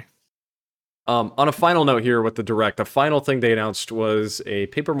 I agree. On a final note here with the Direct, the final thing they announced was a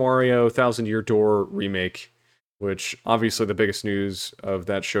Paper Mario Thousand Year Door remake, which obviously the biggest news of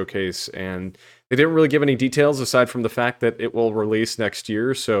that showcase. And they didn't really give any details aside from the fact that it will release next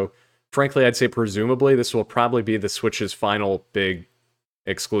year. So frankly, I'd say presumably this will probably be the Switch's final big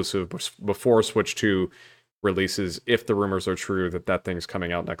exclusive before Switch 2 releases, if the rumors are true that thing's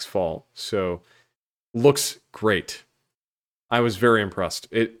coming out next fall. So looks great. I was very impressed.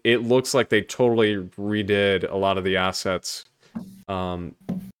 It looks like they totally redid a lot of the assets. I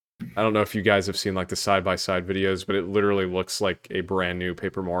don't know if you guys have seen like the side-by-side videos, but it literally looks like a brand new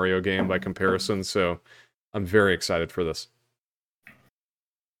Paper Mario game by comparison. So I'm very excited for this.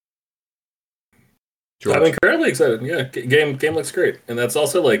 George. I'm incredibly excited. Yeah, game looks great, and that's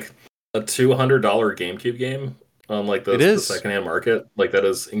also like a $200 GameCube game on like the secondhand market. Like that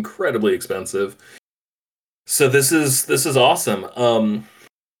is incredibly expensive. So this is awesome. I'm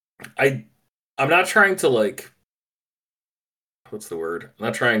not trying to like, what's the word? I'm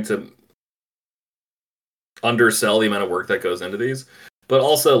not trying to undersell the amount of work that goes into these, but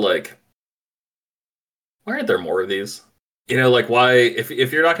also like, why aren't there more of these? You know, like why if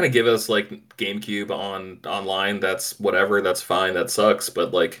you're not going to give us like GameCube online, that's whatever, that's fine, that sucks,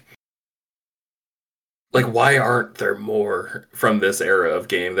 but like why aren't there more from this era of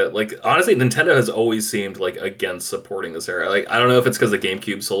game that like honestly Nintendo has always seemed like against supporting this era. Like I don't know if it's because the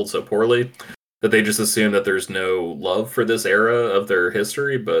GameCube sold so poorly that they just assume that there's no love for this era of their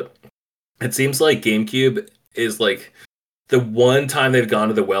history, but it seems like GameCube is like the one time they've gone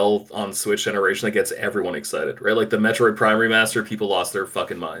to the well on Switch generation that gets everyone excited, right? Like the Metroid Prime remaster, people lost their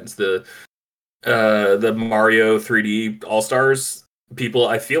fucking minds. The Mario 3D All-Stars, people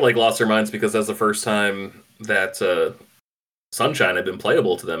I feel like lost their minds because that's the first time that Sunshine had been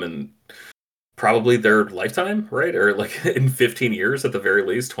playable to them in probably their lifetime, right? Or like in 15 years at the very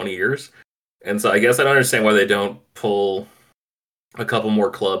least, 20 years. And so I guess I don't understand why they don't pull a couple more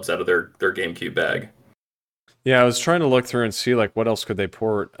clubs out of their GameCube bag. Yeah, I was trying to look through and see like what else could they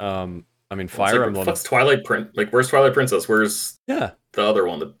port. I mean, Fire Emblem. What's Twilight Like, where's Twilight Princess? Where's the other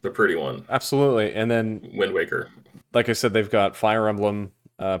one, the pretty one? Absolutely, and then Wind Waker. Like I said, they've got Fire Emblem,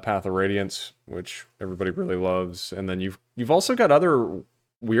 Path of Radiance, which everybody really loves, and then you've also got other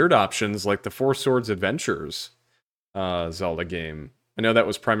weird options like the Four Swords Adventures Zelda game. I know that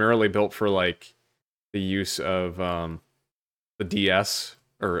was primarily built for like the use of the DS.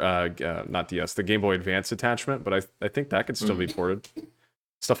 Or not DS, the Game Boy Advance attachment, but I think that could still be ported.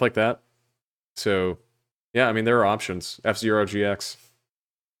 Stuff like that. So, yeah, I mean, there are options. F-Zero GX.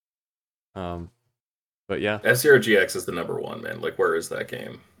 But yeah. F-Zero GX is the number one, man. Like, where is that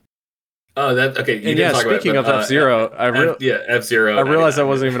game? Oh, that okay. You didn't talk speaking about it, of F-Zero, F-Zero. I realized I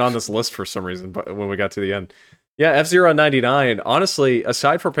wasn't even on this list for some reason, but when we got to the end. Yeah, F-Zero 99. Honestly,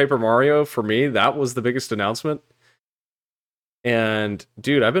 aside from Paper Mario, for me, that was the biggest announcement. And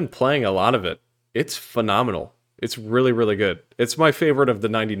dude, I've been playing a lot of it. It's phenomenal. It's really, really good. It's my favorite of the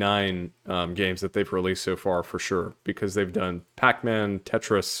 99 games that they've released so far, for sure, because they've done Pac-Man,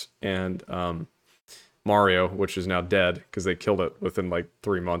 Tetris, and Mario, which is now dead because they killed it within like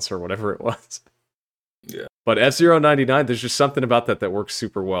 3 months or whatever it was. Yeah. But F-Zero 99, there's just something about that works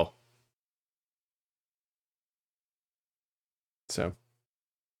super well. So,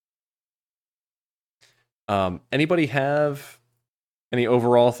 anybody have any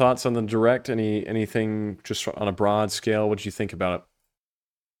overall thoughts on the Direct? Anything just on a broad scale? What did you think about it?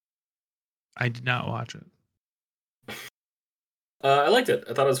 I did not watch it. I liked it.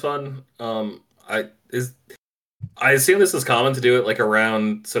 I thought it was fun. I assume this is common to do it like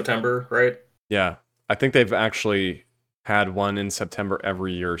around September, right? Yeah, I think they've actually had one in September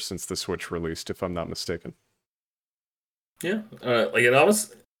every year since the Switch released, if I'm not mistaken. Yeah, like it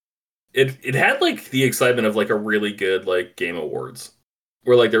almost it had like the excitement of like a really good like Game Awards.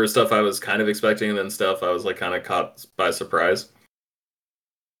 Where like there was stuff I was kind of expecting, and then stuff I was like kind of caught by surprise.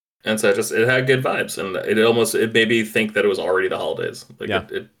 And so it had good vibes, and it made me think that it was already the holidays. Like yeah.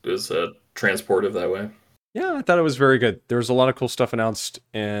 it was transportive that way. Yeah, I thought it was very good. There was a lot of cool stuff announced,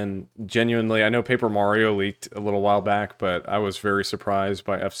 and genuinely, I know Paper Mario leaked a little while back, but I was very surprised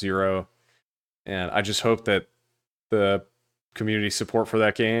by F-Zero, and I just hope that the community support for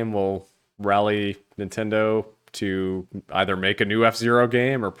that game will rally Nintendo to either make a new F-Zero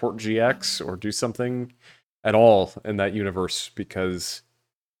game or port GX or do something at all in that universe, because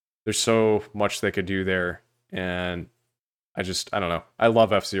there's so much they could do there. And I don't know. I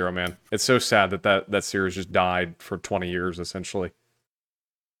love F-Zero, man. It's so sad that series just died for 20 years, essentially.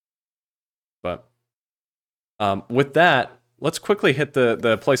 But with that, let's quickly hit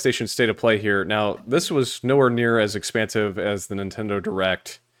the PlayStation State of Play here. Now, this was nowhere near as expansive as the Nintendo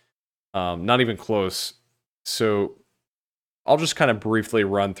Direct. Not even close. So I'll just kind of briefly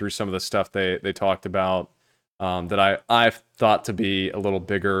run through some of the stuff they talked about that I've thought to be a little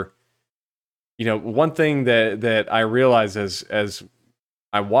bigger. You know, one thing that I realized as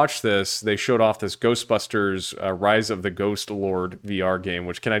I watched this, they showed off this Ghostbusters Rise of the Ghost Lord VR game,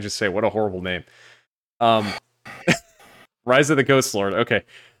 which, can I just say, what a horrible name. Rise of the Ghost Lord. Okay.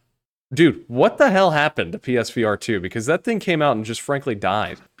 Dude, what the hell happened to PSVR 2? Because that thing came out and just frankly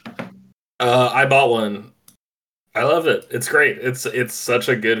died. I bought one. I love it. It's great. It's such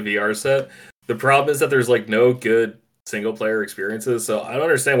a good VR set. The problem is that there's like no good single player experiences, so I don't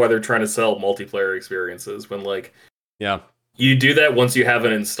understand why they're trying to sell multiplayer experiences when, like, yeah, you do that once you have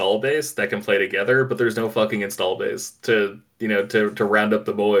an install base that can play together, but there's no fucking install base to round up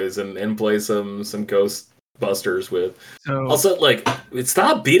the boys and play some Ghostbusters with. So, also, like,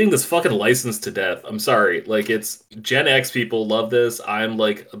 stop beating this fucking license to death. I'm sorry. Like, it's Gen X people love this. I'm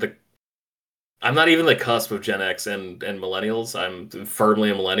not even the cusp of Gen X and millennials. I'm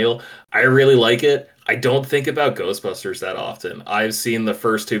firmly a millennial. I really like it. I don't think about Ghostbusters that often. I've seen the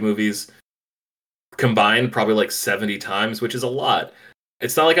first two movies combined probably like 70 times, which is a lot.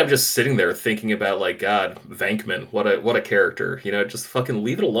 It's not like I'm just sitting there thinking about, like, God, Venkman, what a character. You know, just fucking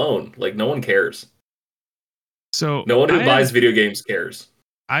leave it alone. Like, no one cares. So no one who buys video games cares.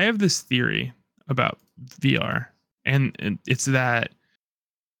 I have this theory about VR, and it's that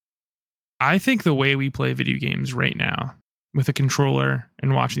I think the way we play video games right now with a controller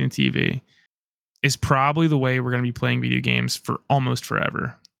and watching the TV is probably the way we're going to be playing video games for almost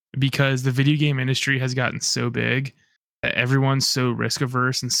forever, because the video game industry has gotten so big that everyone's so risk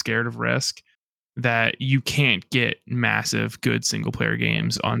averse and scared of risk that you can't get massive good single player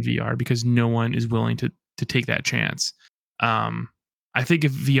games on VR because no one is willing to take that chance. I think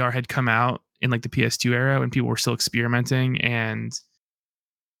if VR had come out in like the PS2 era when people were still experimenting and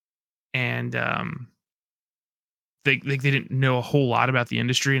they didn't know a whole lot about the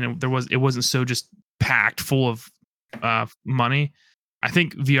industry, and it wasn't so just packed full of money, I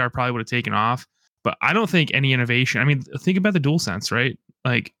think VR probably would have taken off. But I don't think any innovation. I mean, think about the DualSense, right?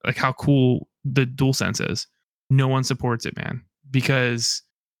 Like how cool the DualSense is. No one supports it, man, because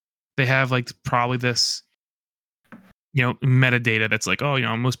they have like probably this, metadata that's like,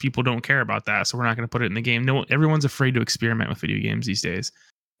 oh, most people don't care about that, so we're not going to put it in the game. No, everyone's afraid to experiment with video games these days,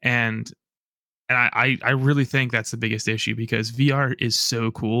 and I really think that's the biggest issue, because VR is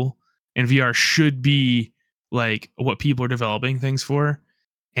so cool, and VR should be like what people are developing things for.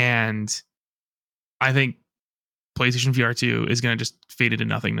 And I think PlayStation VR 2 is going to just fade into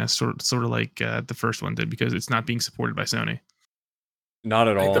nothingness, sort of like the first one did, because it's not being supported by Sony. Not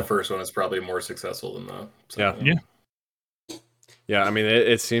at all. I think the first one is probably more successful than the second one. Yeah. I mean,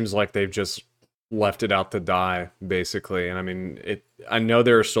 it seems like they've just left it out to die, basically. And I mean, I know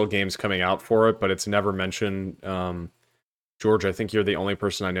there are still games coming out for it, but it's never mentioned. George, I think you're the only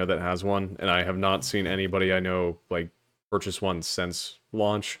person I know that has one, and I have not seen anybody I know like purchase one since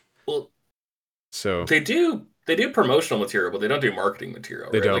launch. Well, so they do promotional material, but they don't do marketing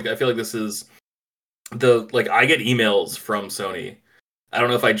material. They right? don't. Like, I feel like this is I get emails from Sony. I don't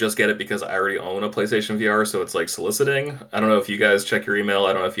know if I just get it because I already own a PlayStation VR, so it's like soliciting. I don't know if you guys check your email.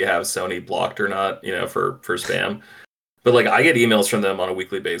 I don't know if you have Sony blocked or not, for spam. But like, I get emails from them on a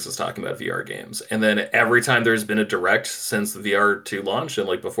weekly basis talking about VR games. And then every time there's been a direct since the VR2 launch, and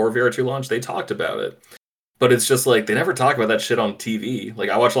like before VR2 launch, they talked about it. But it's just like, they never talk about that shit on TV. Like,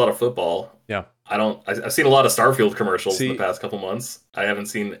 I watch a lot of football. Yeah. I've seen a lot of Starfield commercials in the past couple months. I haven't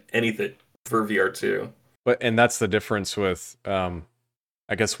seen anything for VR2. And that's the difference with, I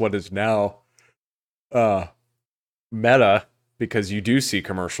guess, what is now Meta, because you do see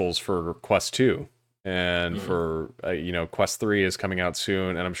commercials for Quest 2 and for Quest 3 is coming out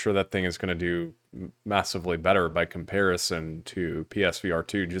soon, and I'm sure that thing is going to do massively better by comparison to PSVR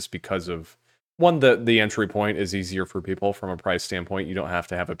 2, just because of, one, the entry point is easier for people from a price standpoint. You don't have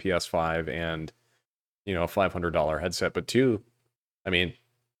to have a PS5 and a $500 headset. But two, I mean,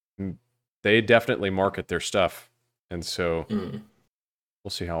 they definitely market their stuff, and so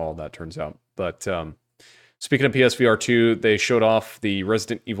we'll see how all that turns out. But speaking of PSVR 2, they showed off the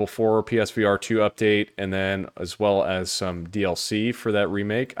Resident Evil 4 PSVR 2 update, and then as well as some DLC for that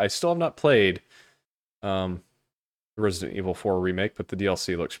remake. I still have not played the Resident Evil 4 remake, but the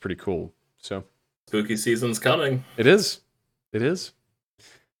DLC looks pretty cool. So Spooky season's coming. it is. It is.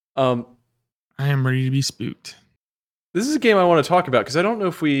 I am ready to be spooked. This is a game I want to talk about because I don't know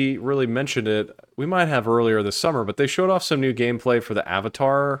if we really mentioned it. We might have earlier this summer, but they showed off some new gameplay for the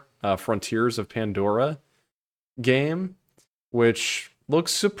Avatar Frontiers of Pandora game, which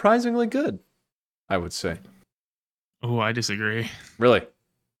looks surprisingly good, I would say. Oh, I disagree. Really?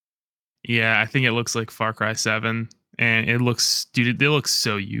 Yeah, I think it looks like Far Cry 7, and it looks, dude, it looks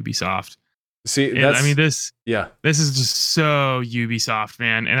so Ubisoft. See, And, I mean, this is just so Ubisoft,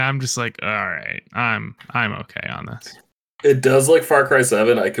 man, and I'm just like, all right, I'm okay on this. It does look Far Cry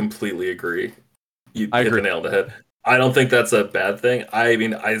 7. I completely agree. You hit the nail on the head. I don't think that's a bad thing. I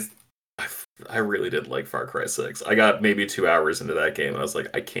mean, I really did like Far Cry 6. I got maybe 2 hours into that game, and I was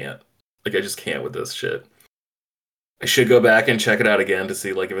like, I can't. Like, I just can't with this shit. I should go back and check it out again to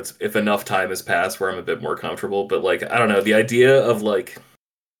see like if enough time has passed where I'm a bit more comfortable. But like, I don't know, the idea of like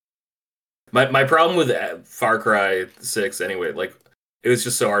my problem with Far Cry 6 anyway, like it was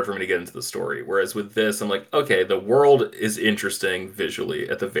just so hard for me to get into the story. Whereas with this, I'm like, okay, the world is interesting visually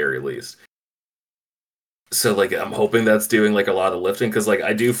at the very least. So like, I'm hoping that's doing like a lot of the lifting because like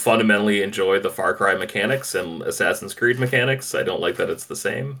I do fundamentally enjoy the Far Cry mechanics and Assassin's Creed mechanics. I don't like that it's the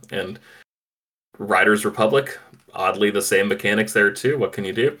same. And Riders Republic, oddly the same mechanics there too. What can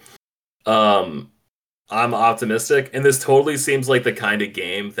you do? I'm optimistic, and this totally seems like the kind of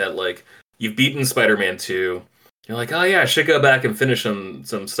game that like you've beaten Spider-Man 2. You're like, oh yeah, I should go back and finish some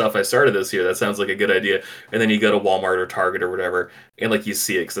stuff I started this year. That sounds like a good idea. And then you go to Walmart or Target or whatever, and like you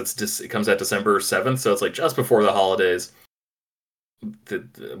see it because it comes out December 7th, so it's like just before the holidays,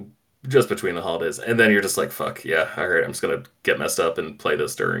 just between the holidays, and then you're just like, fuck yeah, all right, I'm just gonna get messed up and play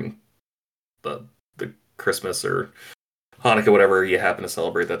this during the Christmas or Hanukkah, whatever you happen to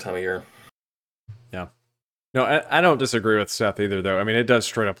celebrate that time of year. Yeah. No, I don't disagree with Seth either, though. I mean, it does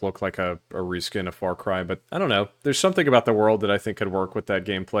straight up look like a reskin of Far Cry, but I don't know. There's something about the world that I think could work with that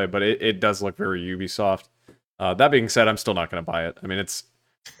gameplay, but it does look very Ubisoft. That being said, I'm still not going to buy it. I mean, it's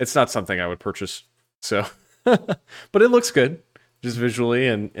not something I would purchase. So, but it looks good, just visually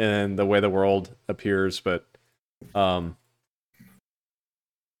and the way the world appears. But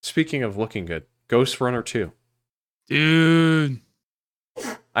speaking of looking good, Ghost Runner 2. Dude.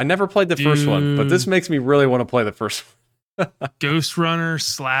 I never played the first one, but this makes me really want to play the first one. Ghost Runner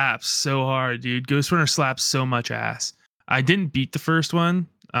slaps so hard, dude. Ghost Runner slaps so much ass. I didn't beat the first one,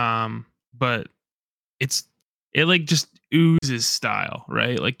 but it like just oozes style,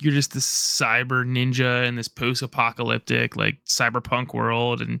 right? Like you're just this cyber ninja in this post-apocalyptic like cyberpunk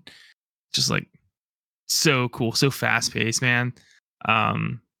world, and just like so cool, so fast-paced, man.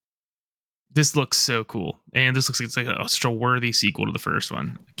 This looks so cool, and this looks like it's like such a worthy sequel to the first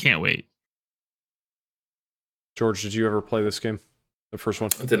one. Can't wait. George, did you ever play this game? The first one?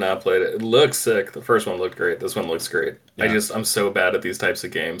 I did not play it. It looks sick. The first one looked great. This one looks great. Yeah. I'm so bad at these types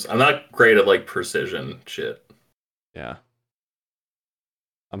of games. I'm not great at like precision shit. Yeah.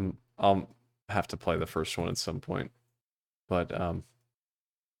 I'll have to play the first one at some point. But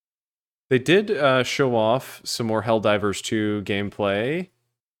they did show off some more Helldivers 2 gameplay.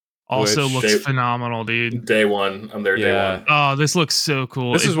 Also looks phenomenal, dude. Day one. I'm there day one. Oh, this looks so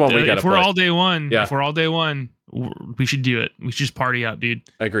cool. This is what we gotta If we're play. all day one, Yeah. if we're all day one, we should do it. We should just party up, dude.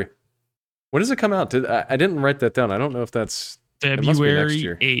 I agree. When does it come out? I didn't write that down. I don't know if that's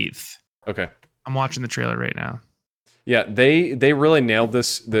February 8th. Okay. I'm watching the trailer right now. Yeah, they really nailed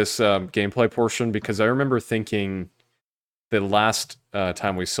this gameplay portion, because I remember thinking the last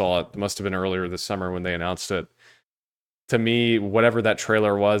time we saw it must have been earlier this summer when they announced it. To me, whatever that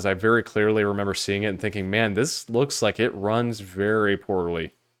trailer was, I very clearly remember seeing it and thinking, man, this looks like it runs very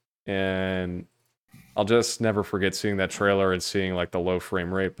poorly. And I'll just never forget seeing that trailer and seeing like the low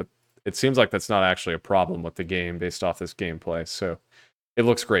frame rate, but it seems like that's not actually a problem with the game based off this gameplay. So it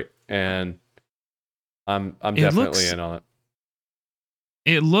looks great, and I'm definitely in on it.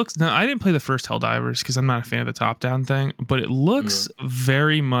 It looks, now I didn't play the first Helldivers because I'm not a fan of the top down thing, but it looks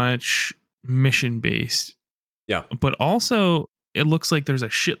very much mission based. Yeah. But also it looks like there's a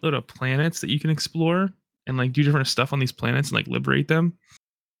shitload of planets that you can explore and like do different stuff on these planets and like liberate them.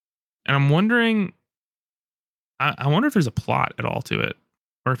 And I'm wondering, I wonder if there's a plot at all to it,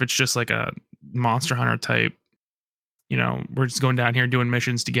 or if it's just like a Monster Hunter type, you know, we're just going down here doing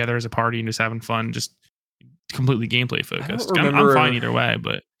missions together as a party and just having fun, just completely gameplay focused. I'm fine either way,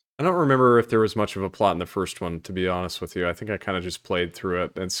 but I don't remember if there was much of a plot in the first one, to be honest with you. I think I kind of just played through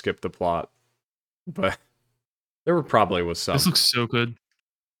it and skipped the plot, but there probably was some. This looks so good.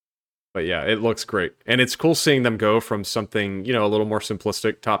 But yeah, it looks great. And it's cool seeing them go from something, a little more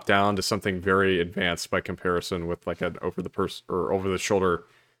simplistic top down to something very advanced by comparison with like an over the shoulder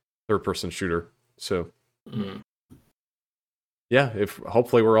third person shooter. So yeah, if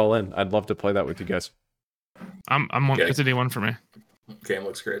hopefully we're all in. I'd love to play that with you guys. I'm one, it's a day one for me. Game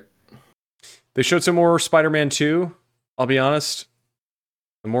looks great. They showed some more Spider-Man 2. I'll be honest.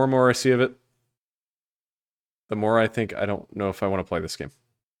 The more and more I see of it, the more I think I don't know if I want to play this game.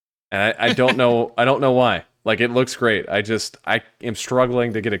 And I don't know I don't know why. Like, it looks great. I am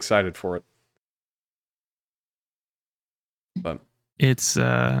struggling to get excited for it. But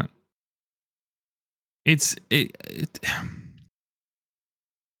I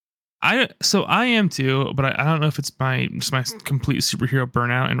am too, but I don't know if it's my complete superhero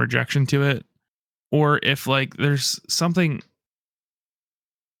burnout and rejection to it, or if like there's something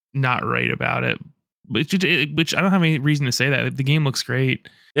not right about it. Which I don't have any reason to say that. The game looks great.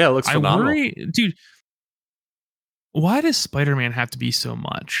 Yeah, it looks phenomenal. I worry, dude. Why does Spider-Man have to be so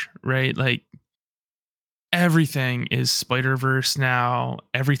much, right? Like, everything is Spider-Verse now.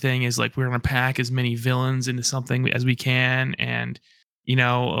 Everything is like, we're going to pack as many villains into something as we can. And, we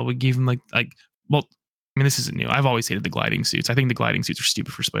gave them well, I mean, this isn't new. I've always hated the gliding suits. I think the gliding suits are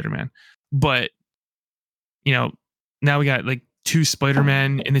stupid for Spider-Man. But, now we got like 2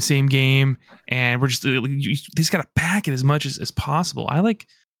 Spider-Men in the same game, and we're just, you just got to pack it as much as possible. I like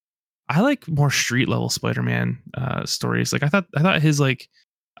more street level Spider-Man stories. Like, I thought his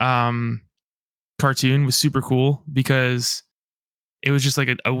cartoon was super cool because it was just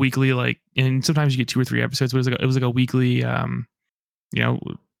like a weekly, and sometimes you get 2 or 3 episodes, but it was like a weekly, who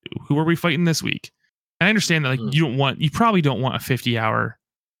are we fighting this week? And I understand that you probably don't want a 50-hour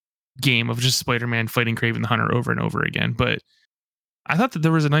game of just Spider-Man fighting Kraven the Hunter over and over again, but I thought that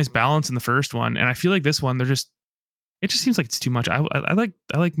there was a nice balance in the first one, and I feel like this one, it just seems like it's too much. I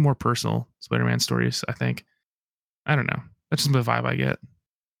like more personal Spider-Man stories, I think. I don't know. That's just the vibe I get.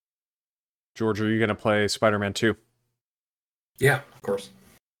 George, are you going to play Spider-Man 2? Yeah, of course.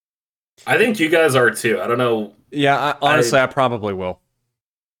 I think you guys are too. I don't know. Yeah, honestly, I probably will.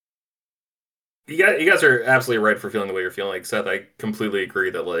 You guys are absolutely right for feeling the way you're feeling. Like Seth, I completely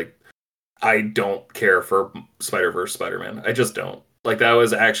agree that like I don't care for Spider-Verse Spider-Man. I just don't. Like, that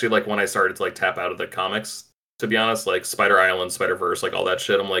was actually like when I started to like tap out of the comics, to be honest, like Spider Island, Spider-Verse, like all that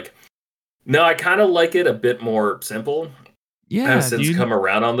shit. I'm like, no, I kind of like it a bit more simple. Yeah, I've since come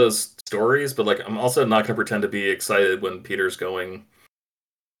around on those stories, but like I'm also not going to pretend to be excited when Peter's going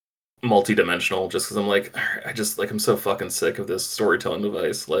multi-dimensional, just because I'm like, I'm so fucking sick of this storytelling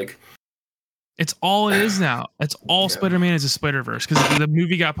device. Like, it's all it is now. It's all Spider-Man is a Spider-Verse, because the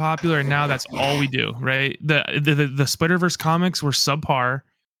movie got popular, and now that's all we do, right? The Spider-Verse comics were subpar.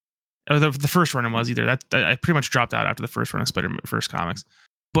 Or the first run was either. That I pretty much dropped out after the first run of Spider-Verse comics.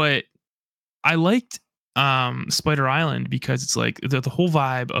 But I liked Spider Island because it's like the whole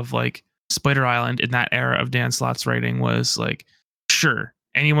vibe of like Spider Island in that era of Dan Slott's writing was like, sure,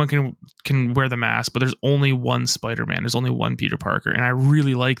 anyone can wear the mask, but there's only one Spider-Man. There's only one Peter Parker, and I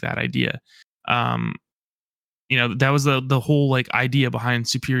really like that idea. That was the whole like idea behind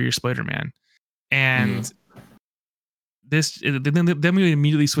Superior Spider-Man, and then we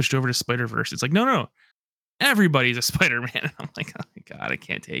immediately switched over to Spider-Verse. It's like, no, everybody's a Spider-Man. I'm like, oh my god, I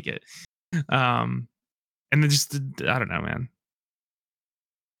can't take it. And then just, I don't know, man.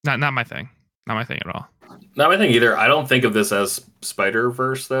 Not my thing. Not my thing at all. Not my thing either. I don't think of this as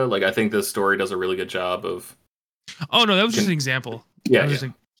Spider-Verse though. Like, I think this story does a really good job of. Oh no, that was just an example. Yeah, I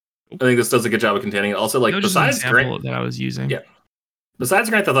think this does a good job of containing it. Also, like, besides Grant that I was using. Yeah. Besides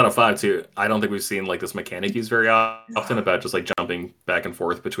Grand Theft Auto 5 too, I don't think we've seen like this mechanic used very often about just like jumping back and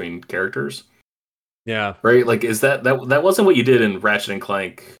forth between characters. Yeah. Right? Like, is that wasn't what you did in Ratchet and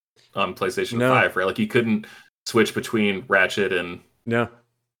Clank on PlayStation 5, right? Like, you couldn't switch between Ratchet and the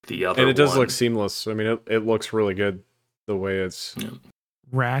other. And it does look seamless. I mean, it looks really good the way it's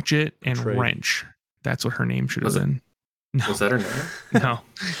Ratchet and Wrench. That's what her name should have been. No. Was that her name? No.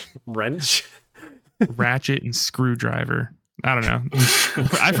 Wrench? Ratchet and Screwdriver. I don't know.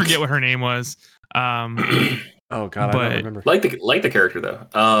 I forget what her name was. Oh god, I don't remember. Like the character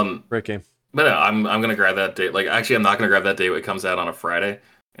though. Great game. But no, I'm gonna grab that date. Like, actually, I'm not gonna grab that date when it comes out on a Friday,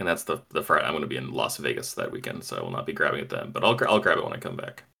 and that's the Friday I'm gonna be in Las Vegas that weekend, so I will not be grabbing it then. But I'll grab it when I come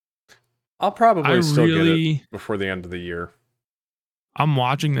back. I'll probably still get it before the end of the year. I'm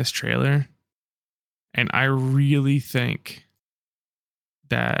watching this trailer, and I really think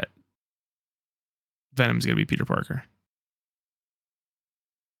that Venom's gonna be Peter Parker.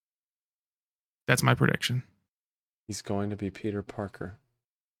 That's my prediction. He's going to be Peter Parker.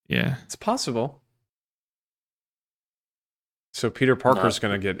 Yeah. It's possible. So Peter Parker's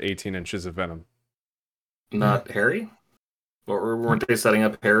going to get 18 inches of venom. Not Harry? Or weren't they setting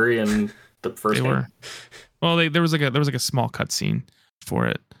up Harry in the first They game? were. Well, there was like a small cutscene for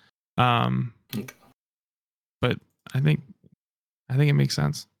it. Okay. But I think it makes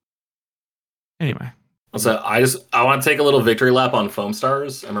sense. Anyway. So I want to take a little victory lap on Foam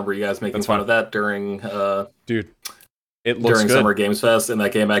Stars. I remember you guys making That's fun fine. of that during Dude, it looks during good. Summer Games Fest, and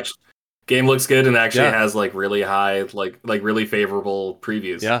that game looks good and actually Yeah. has like really high, like really favorable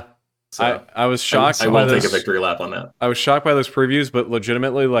previews. Yeah. So I was shocked I by will take a those. victory lap on that. I was shocked by those previews, but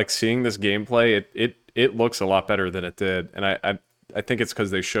legitimately, like seeing this gameplay, it looks a lot better than it did, and I think it's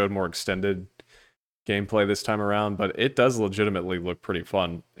because they showed more extended gameplay this time around. But it does legitimately look pretty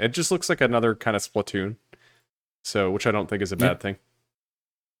fun. It just looks like another kind of Splatoon, so which I don't think is a bad thing.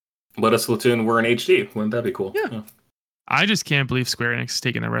 But a Splatoon were in HD. Wouldn't that be cool? Yeah. I just can't believe Square Enix is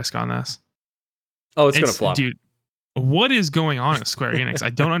taking the risk on this. Oh, it's gonna flop, dude. What is going on at Square Enix? I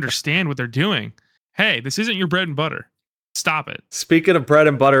don't understand what they're doing. Hey, this isn't your bread and butter. Stop it. Speaking of bread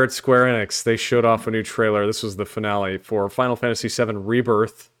and butter at Square Enix, they showed off a new trailer. This was the finale for Final Fantasy VII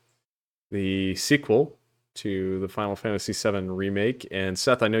Rebirth, the sequel to the Final Fantasy VII remake. And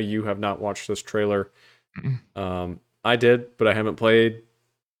Seth, I know you have not watched this trailer. I did, but I haven't played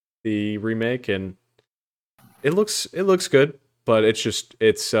the remake, and it looks good. But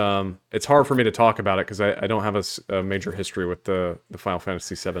it's hard for me to talk about it because I don't have a major history with the Final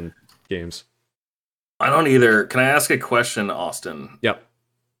Fantasy VII games. I don't either. Can I ask a question, Austin? Yep.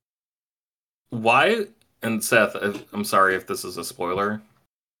 Why? And Seth, I'm sorry if this is a spoiler,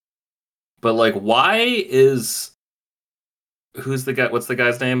 but like, why is who's the guy? What's the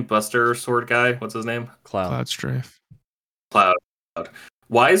guy's name? Buster Sword guy. What's his name? Cloud. Strafe. Cloud.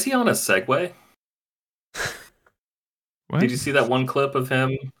 Why is he on a Segway? What? Did you see that one clip of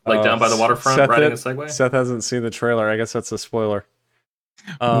him like down by the waterfront riding a Segway? Seth hasn't seen the trailer. I guess that's a spoiler.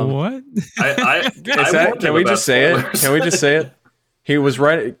 What? Can we just say it? Can we just say it? He was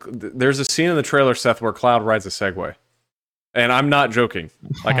right. There's a scene in the trailer, Seth, where Cloud rides a Segway, and I'm not joking.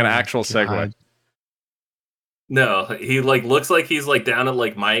 Like an actual Segway. No, he like looks like he's like down at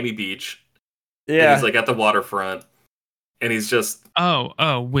like Miami Beach. Yeah, and he's like at the waterfront, and he's just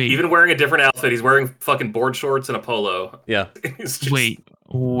wait. Even wearing a different outfit. He's wearing fucking board shorts and a polo. Yeah. He's just, wait.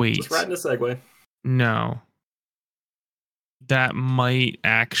 Just riding a Segway. No. That might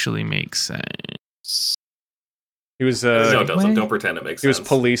actually make sense. He was no, it doesn't. Don't pretend it makes sense. He was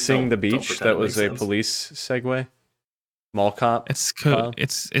policing the beach. That was a police Segway. Mall cop. So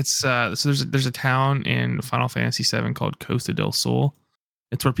there's a town in Final Fantasy VII called Costa del Sol.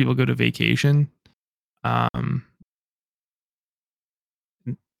 It's where people go to vacation.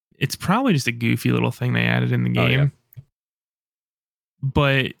 It's probably just a goofy little thing they added in the game. Yeah.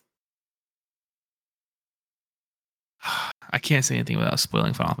 But I can't say anything without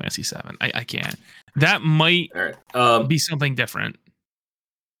spoiling Final Fantasy VII. I can't. That might be something different.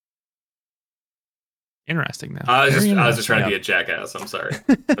 Interesting though. I was just trying to be a jackass. I'm sorry.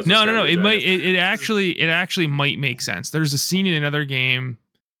 No. It actually might make sense. There's a scene in another game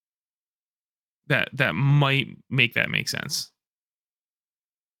that might make that make sense.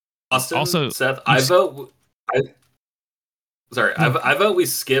 Austin, also, Seth, I vote we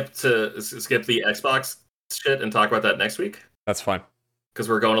skip the Xbox shit and talk about that next week. That's fine. Because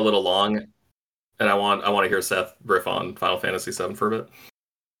we're going a little long, and I want to hear Seth riff on Final Fantasy VII for a bit.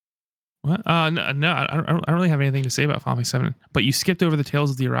 What? No, I don't really have anything to say about Final Fantasy VII. But you skipped over the Tales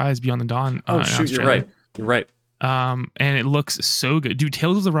of the Arise Beyond the Dawn. Oh shoot, you're right. You're right. And it looks so good, dude.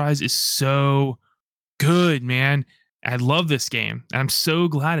 Tales of the Arise is so good, man. I love this game, and I'm so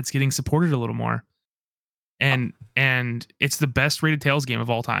glad it's getting supported a little more. And it's the best rated Tales game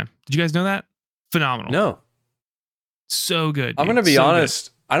of all time. Did you guys know that? Phenomenal. No. So good. Dude. I'm gonna be honest.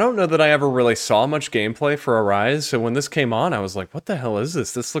 Good. I don't know that I ever really saw much gameplay for Arise. So when this came on, I was like, "What the hell is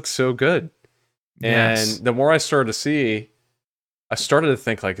this? This looks so good." Yes. And the more I started to see, I started to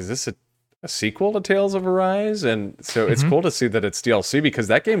think like, "Is this a sequel to Tales of Arise?" And so it's cool to see that it's DLC because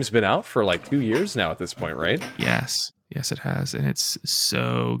that game's been out for like 2 years now at this point, right? Yes, it has, and it's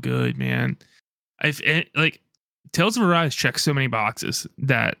so good, man. Like Tales of Arise checks so many boxes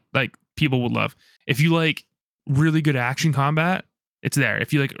that like people would love. If you like really good action combat, it's there.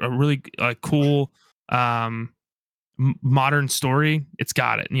 If you like a really cool modern story, it's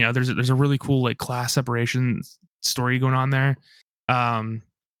got it. You know, there's a really cool like class separation story going on there. It's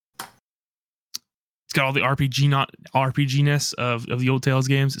got all the RPG-ness of the old Tales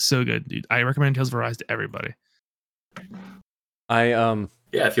games. It's so good, dude. I recommend Tales of Arise to everybody.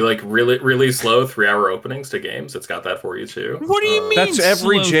 Yeah, if you like really, really slow 3-hour openings to games, it's got that for you too. What do you mean? That's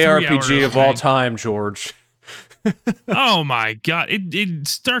every JRPG of all time, George. Oh my god! It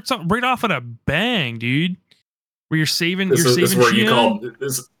starts right off at a bang, dude. Where you're saving, This is where you call Shion.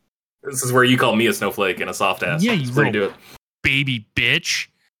 this is where you call me a snowflake and a soft ass. Yeah, That's you where you little do it. baby bitch.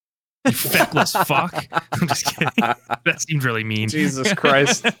 You feckless fuck. I'm just kidding. That seemed really mean. Jesus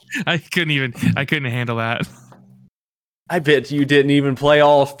Christ. I couldn't handle that. I bet you didn't even play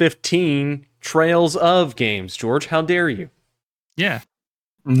all 15 Trails of games, George. How dare you? Yeah.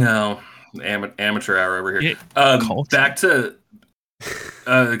 No, amateur hour over here. Back to.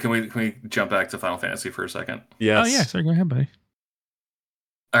 Can we jump back to Final Fantasy for a second? Yes. Oh yeah. Sorry, go ahead, buddy.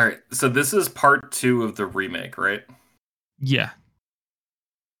 All right. So this is part 2 of the remake, right? Yeah.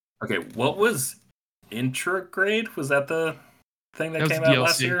 Okay. What was Intragrade? Was that the thing that That was came out DLC.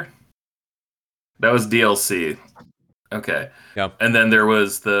 last year? That was DLC. Okay. Yep. And then there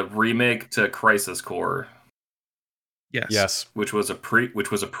was the remake to Crisis Core. Yes. Yes. Which was a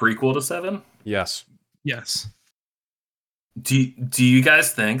prequel to 7. Yes. Yes. Do you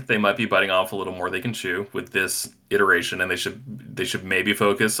guys think they might be biting off a little more they can chew with this iteration, and they should maybe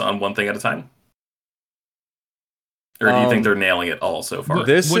focus on one thing at a time? Or do you think they're nailing it all so far? What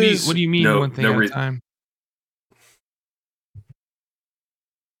do you mean one thing at a time?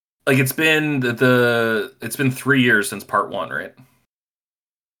 Like it's been 3 years since part 1, right?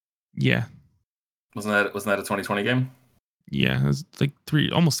 Yeah. Wasn't that a 2020 game? Yeah, it was like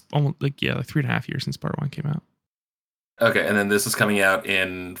almost like 3.5 years since part 1 came out. Okay, and then this is coming out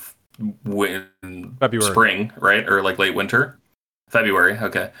in February. Spring, right? Or like late winter? February,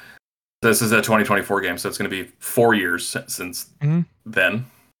 okay. This is a 2024 game, so it's going to be 4 years since then.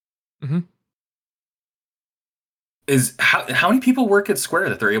 Mm-hmm. How many people work at Square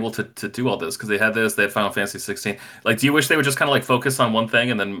that they're able to do all this? Because they had Final Fantasy 16. Like, do you wish they would just kind of like focus on one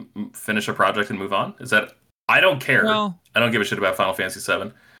thing and then finish a project and move on? Is that... I don't care. Well, I don't give a shit about Final Fantasy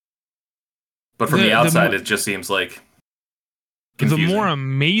 7. But from the outside, it just seems like confusing. The more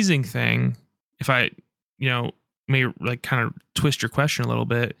amazing thing, if I, may like kind of twist your question a little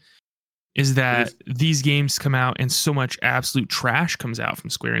bit, is that these games come out and so much absolute trash comes out from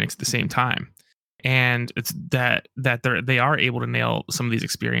Square Enix at the same time. And it's that they are able to nail some of these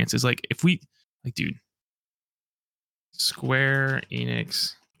experiences. Like if we dude, Square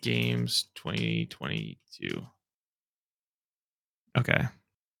Enix games 2022. Okay.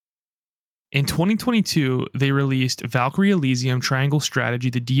 In 2022, they released Valkyrie Elysium, Triangle Strategy,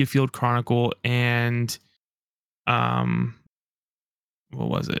 the Diefield Chronicle, and what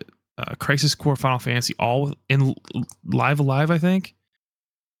was it? Crisis Core, Final Fantasy, all in Live Alive, I think.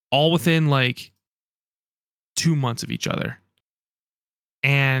 All within like 2 months of each other.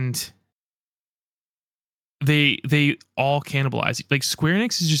 And they all cannibalize. Like Square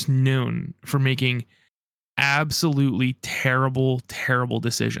Enix is just known for making absolutely terrible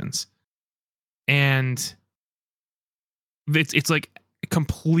decisions. And it's like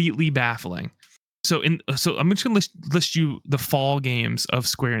completely baffling. So I'm just gonna list you the fall games of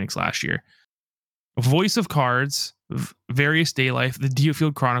Square Enix last year: Voice of Cards, Various Daylife, The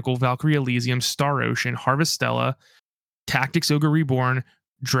Diefield Chronicle, Valkyrie Elysium, Star Ocean, Harvestella, Tactics Ogre Reborn,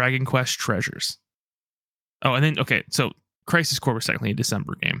 Dragon Quest Treasures. Oh, and then so Crisis Core was technically a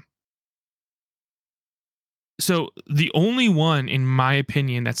December game. So the only one, in my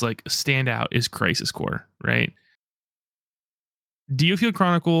opinion, that's like a standout is Crisis Core, right? Diefield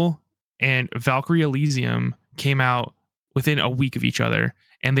Chronicle and Valkyrie Elysium came out within a week of each other,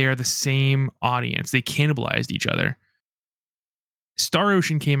 and they are the same audience. They cannibalized each other. Star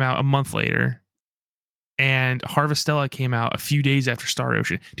Ocean came out a month later, and Harvestella came out a few days after Star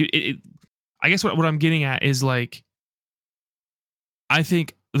Ocean. Dude, I guess what I'm getting at is like, I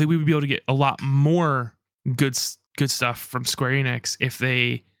think that we would be able to get a lot more good stuff from Square Enix if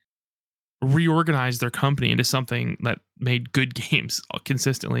they reorganized their company into something that made good games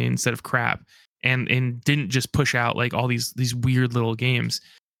consistently instead of crap, and didn't just push out like all these weird little games.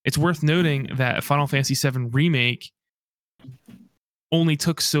 It's worth noting that Final Fantasy VII Remake only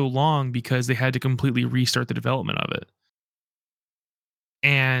took so long because they had to completely restart the development of it.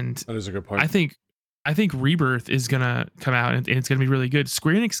 And that is a good point. I think Rebirth is gonna come out and it's gonna be really good.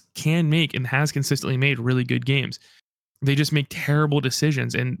 Square Enix can make and has consistently made really good games. They just make terrible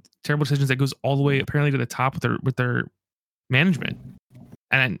decisions that goes all the way apparently to the top with their management,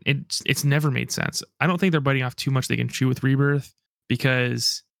 and it's never made sense. I don't think they're biting off too much they can chew with Rebirth,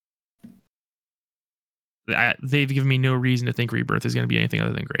 because they've given me no reason to think Rebirth is going to be anything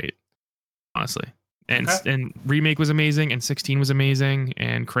other than great, honestly. And Remake was amazing, and 16 was amazing,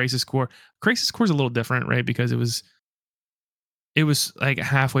 and Crisis Core is a little different, right? Because it was like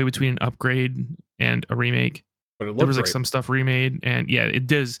halfway between an upgrade and a remake. But it there was looked like great. some stuff remade, and yeah, it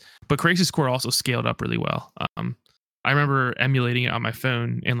does. But Crisis Core also scaled up really well. I remember emulating it on my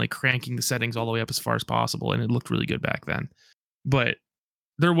phone and like cranking the settings all the way up as far as possible, and it looked really good back then. But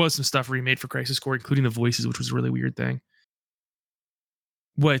there was some stuff remade for Crisis Core, including the voices, which was a really weird thing.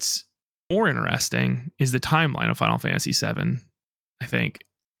 What's more interesting is the timeline of Final Fantasy VII, I think,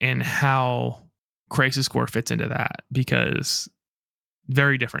 and how Crisis Core fits into that, because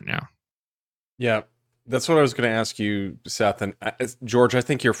very different now. Yeah, that's what I was going to ask you, Seth. And George, I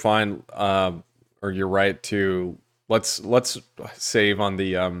think you're fine, or you're right to let's save on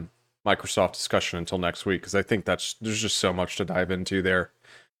the Microsoft discussion until next week, because I think there's just so much to dive into there.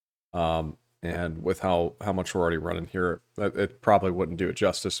 And with how much we're already running here, it probably wouldn't do it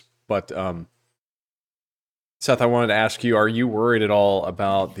justice. But Seth, I wanted to ask you: are you worried at all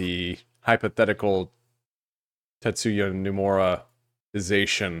about the hypothetical Tetsuya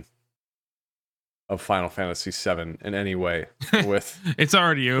Nomura-ization of Final Fantasy VII in any way? With It's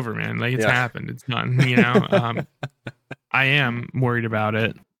already over, man. Like, it's Yeah. happened. It's done. You know, I am worried about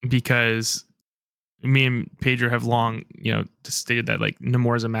it because me and Pedro have long, stated that like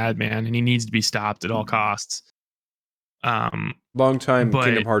Nomura's a madman and he needs to be stopped at all costs. longtime But-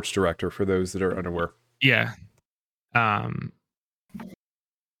 Kingdom Hearts director, for those that are unaware. Yeah. I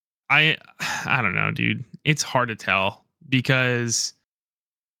don't know, dude. It's hard to tell because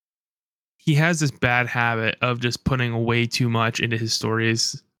he has this bad habit of just putting way too much into his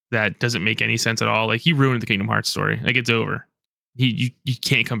stories that doesn't make any sense at all. Like, he ruined the Kingdom Hearts story. Like, it's over. You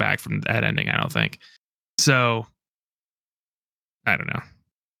can't come back from that ending, I don't think. So I don't know.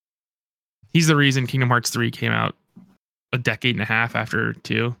 He's the reason Kingdom Hearts 3 came out a decade and a half after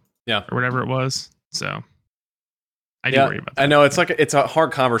 2. Yeah. Or whatever it was. So I do worry about that. I know it's a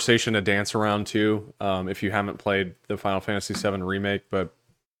hard conversation to dance around too, if you haven't played the Final Fantasy VII remake. But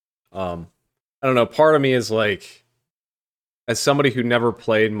I don't know. Part of me is like, as somebody who never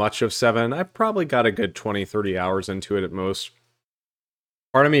played much of 7, I probably got a good 20, 30 hours into it at most.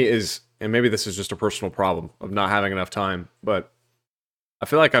 Part of me is, and maybe this is just a personal problem of not having enough time, but I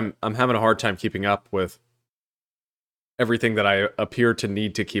feel like I'm having a hard time keeping up with everything that I appear to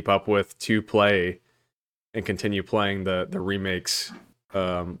need to keep up with to play and continue playing the remakes,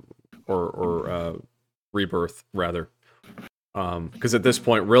 or Rebirth rather. Because at this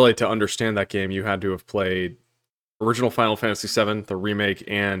point, really, to understand that game, you had to have played original Final Fantasy VII, the remake,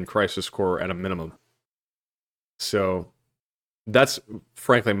 and Crisis Core at a minimum. So that's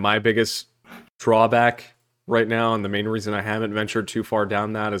frankly my biggest drawback right now, and the main reason I haven't ventured too far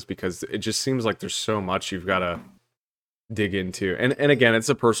down that is because it just seems like there's so much you've got to dig into. And again, it's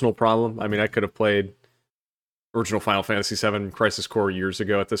a personal problem. I mean, I could have played original Final Fantasy VII Crisis Core years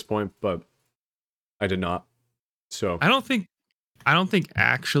ago at this point, but I did not. So I don't think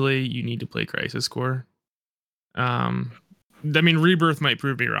actually you need to play Crisis Core. I mean, Rebirth might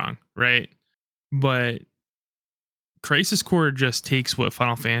prove me wrong, right? But Crisis Core just takes what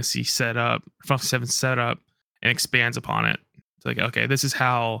Final Fantasy set up, Final Fantasy VII set up, and expands upon it. It's like, okay, this is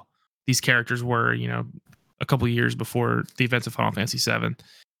how these characters were, a couple of years before the events of Final Fantasy VII.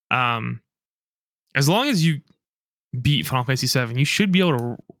 As long as you beat Final Fantasy VII, you should be able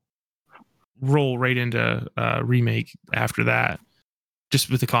to roll right into remake after that, just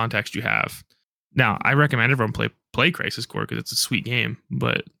with the context you have. Now, I recommend everyone play Crisis Core because it's a sweet game,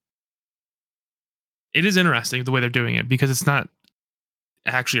 but it is interesting the way they're doing it because it's not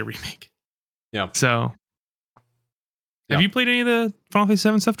actually a remake. Yeah. So, Yeah. have you played any of the Final Fantasy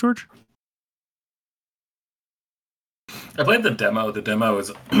VII stuff, George? I played the demo. The demo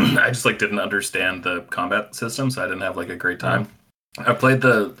is I just didn't understand the combat system, so I didn't have a great time. I played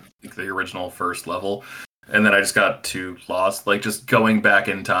the original first level, and then I just got too lost. Just going back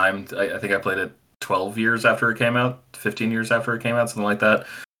in time, I think I played it 12 years after it came out, 15 years after it came out, something like that.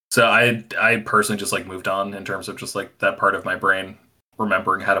 So I personally just moved on in terms of just that part of my brain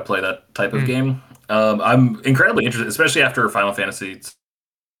remembering how to play that type of game. I'm incredibly interested, especially after Final Fantasy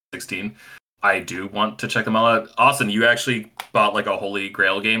 16. I do want to check them all out. Austin, you actually bought a holy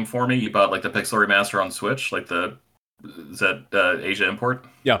grail game for me. You bought the Pixel Remaster on Switch, is that Asia import?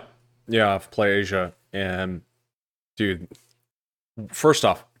 Yeah, I've played Asia, and dude, first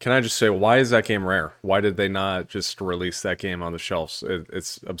off, can I just say, why is that game rare? Why did they not just release that game on the shelves?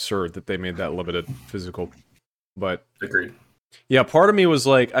 It's absurd that they made that limited physical. But agreed. Yeah, part of me was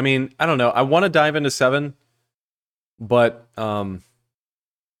like, I mean, I don't know. I want to dive into 7, but I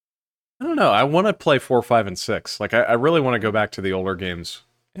don't know. I want to play 4, 5, and 6. I really want to go back to the older games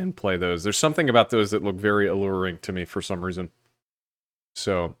and play those. There's something about those that look very alluring to me for some reason.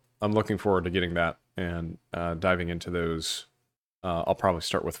 So I'm looking forward to getting that and diving into those. I'll probably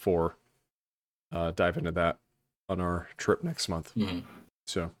start with 4, dive into that. on our trip next month. Mm-hmm.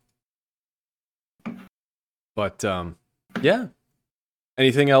 So, but yeah.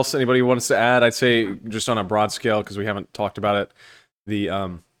 Anything else anybody wants to add? I'd say just on a broad scale, because we haven't talked about it.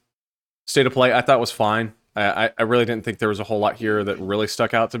 The state of play I thought was fine. I really didn't think there was a whole lot here that really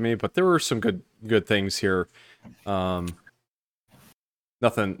stuck out to me, but there were some good things here.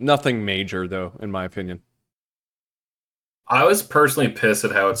 Nothing major though, in my opinion. I was personally pissed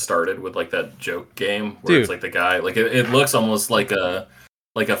at how it started with like that joke game where Dude. it's like the guy, like it looks almost like a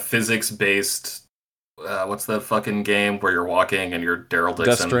physics based. What's that fucking game where you're walking and you're Daryl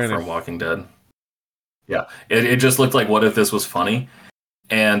Dixon from Walking Dead? Yeah, it just looked like what if this was funny,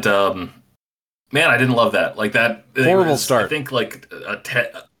 and man, I didn't love that. Like that horrible start. I think like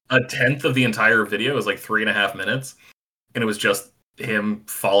a tenth of the entire video is like 3.5 minutes, and it was just him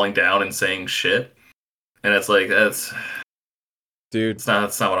falling down and saying shit, and it's like dude,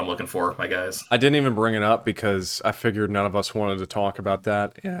 that's not what I'm looking for, my guys. I didn't even bring it up because I figured none of us wanted to talk about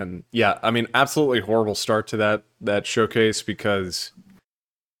that. And yeah, I mean, absolutely horrible start to that showcase because,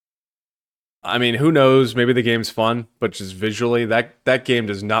 I mean, who knows? Maybe the game's fun, but just visually, that game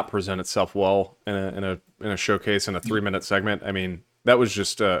does not present itself well in a showcase in a 3-minute segment. I mean, that was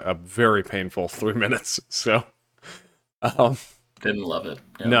just a very painful 3 minutes. So, didn't love it.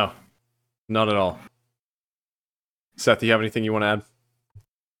 Yeah. No, not at all. Seth, do you have anything you want to add?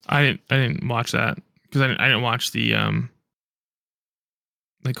 I didn't watch that because I didn't watch the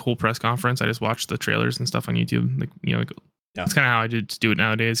like whole press conference. I just watched the trailers and stuff on YouTube. Like, you know, like, that's kind of how I do it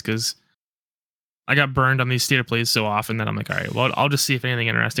nowadays because I got burned on these state of plays so often that I'm like, all right, well, I'll just see if anything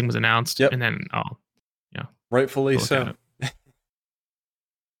interesting was announced, and then I'll, rightfully so.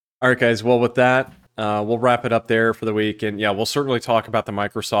 All right, guys. Well, with that, we'll wrap it up there for the week, and yeah, we'll certainly talk about the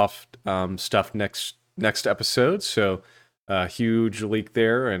Microsoft stuff next episode. So huge leak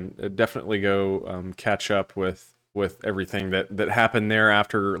there, and definitely go catch up with everything that happened there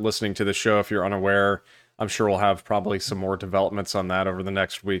after listening to the show. If you're unaware, I'm sure we'll have probably some more developments on that over the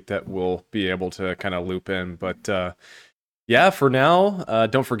next week that we'll be able to kind of loop in. But yeah, for now,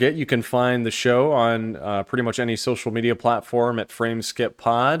 don't forget you can find the show on pretty much any social media platform at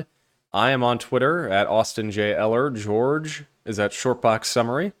FrameSkipPod. I am on Twitter at Austin J. Eller. George is at Shortbox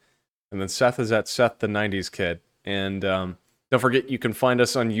Summary. And then Seth is at Seth the 90s Kid. And don't forget, you can find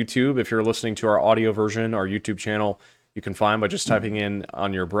us on YouTube. If you're listening to our audio version, our YouTube channel, you can find by just typing in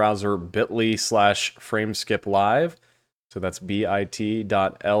on your browser bit.ly/FrameSkipLive. So that's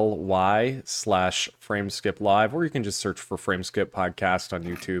bit.ly/FrameSkipLive. Or you can just search for Frameskip Podcast on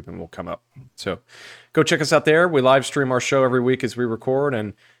YouTube and we'll come up. So go check us out there. We live stream our show every week as we record.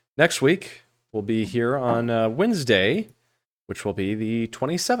 And next week, we'll be here on Wednesday, which will be the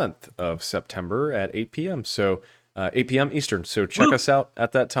 27th of September at 8 p.m. So 8 p.m. Eastern. So check us out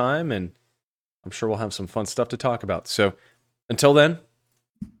at that time, and I'm sure we'll have some fun stuff to talk about. So until then,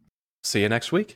 see you next week.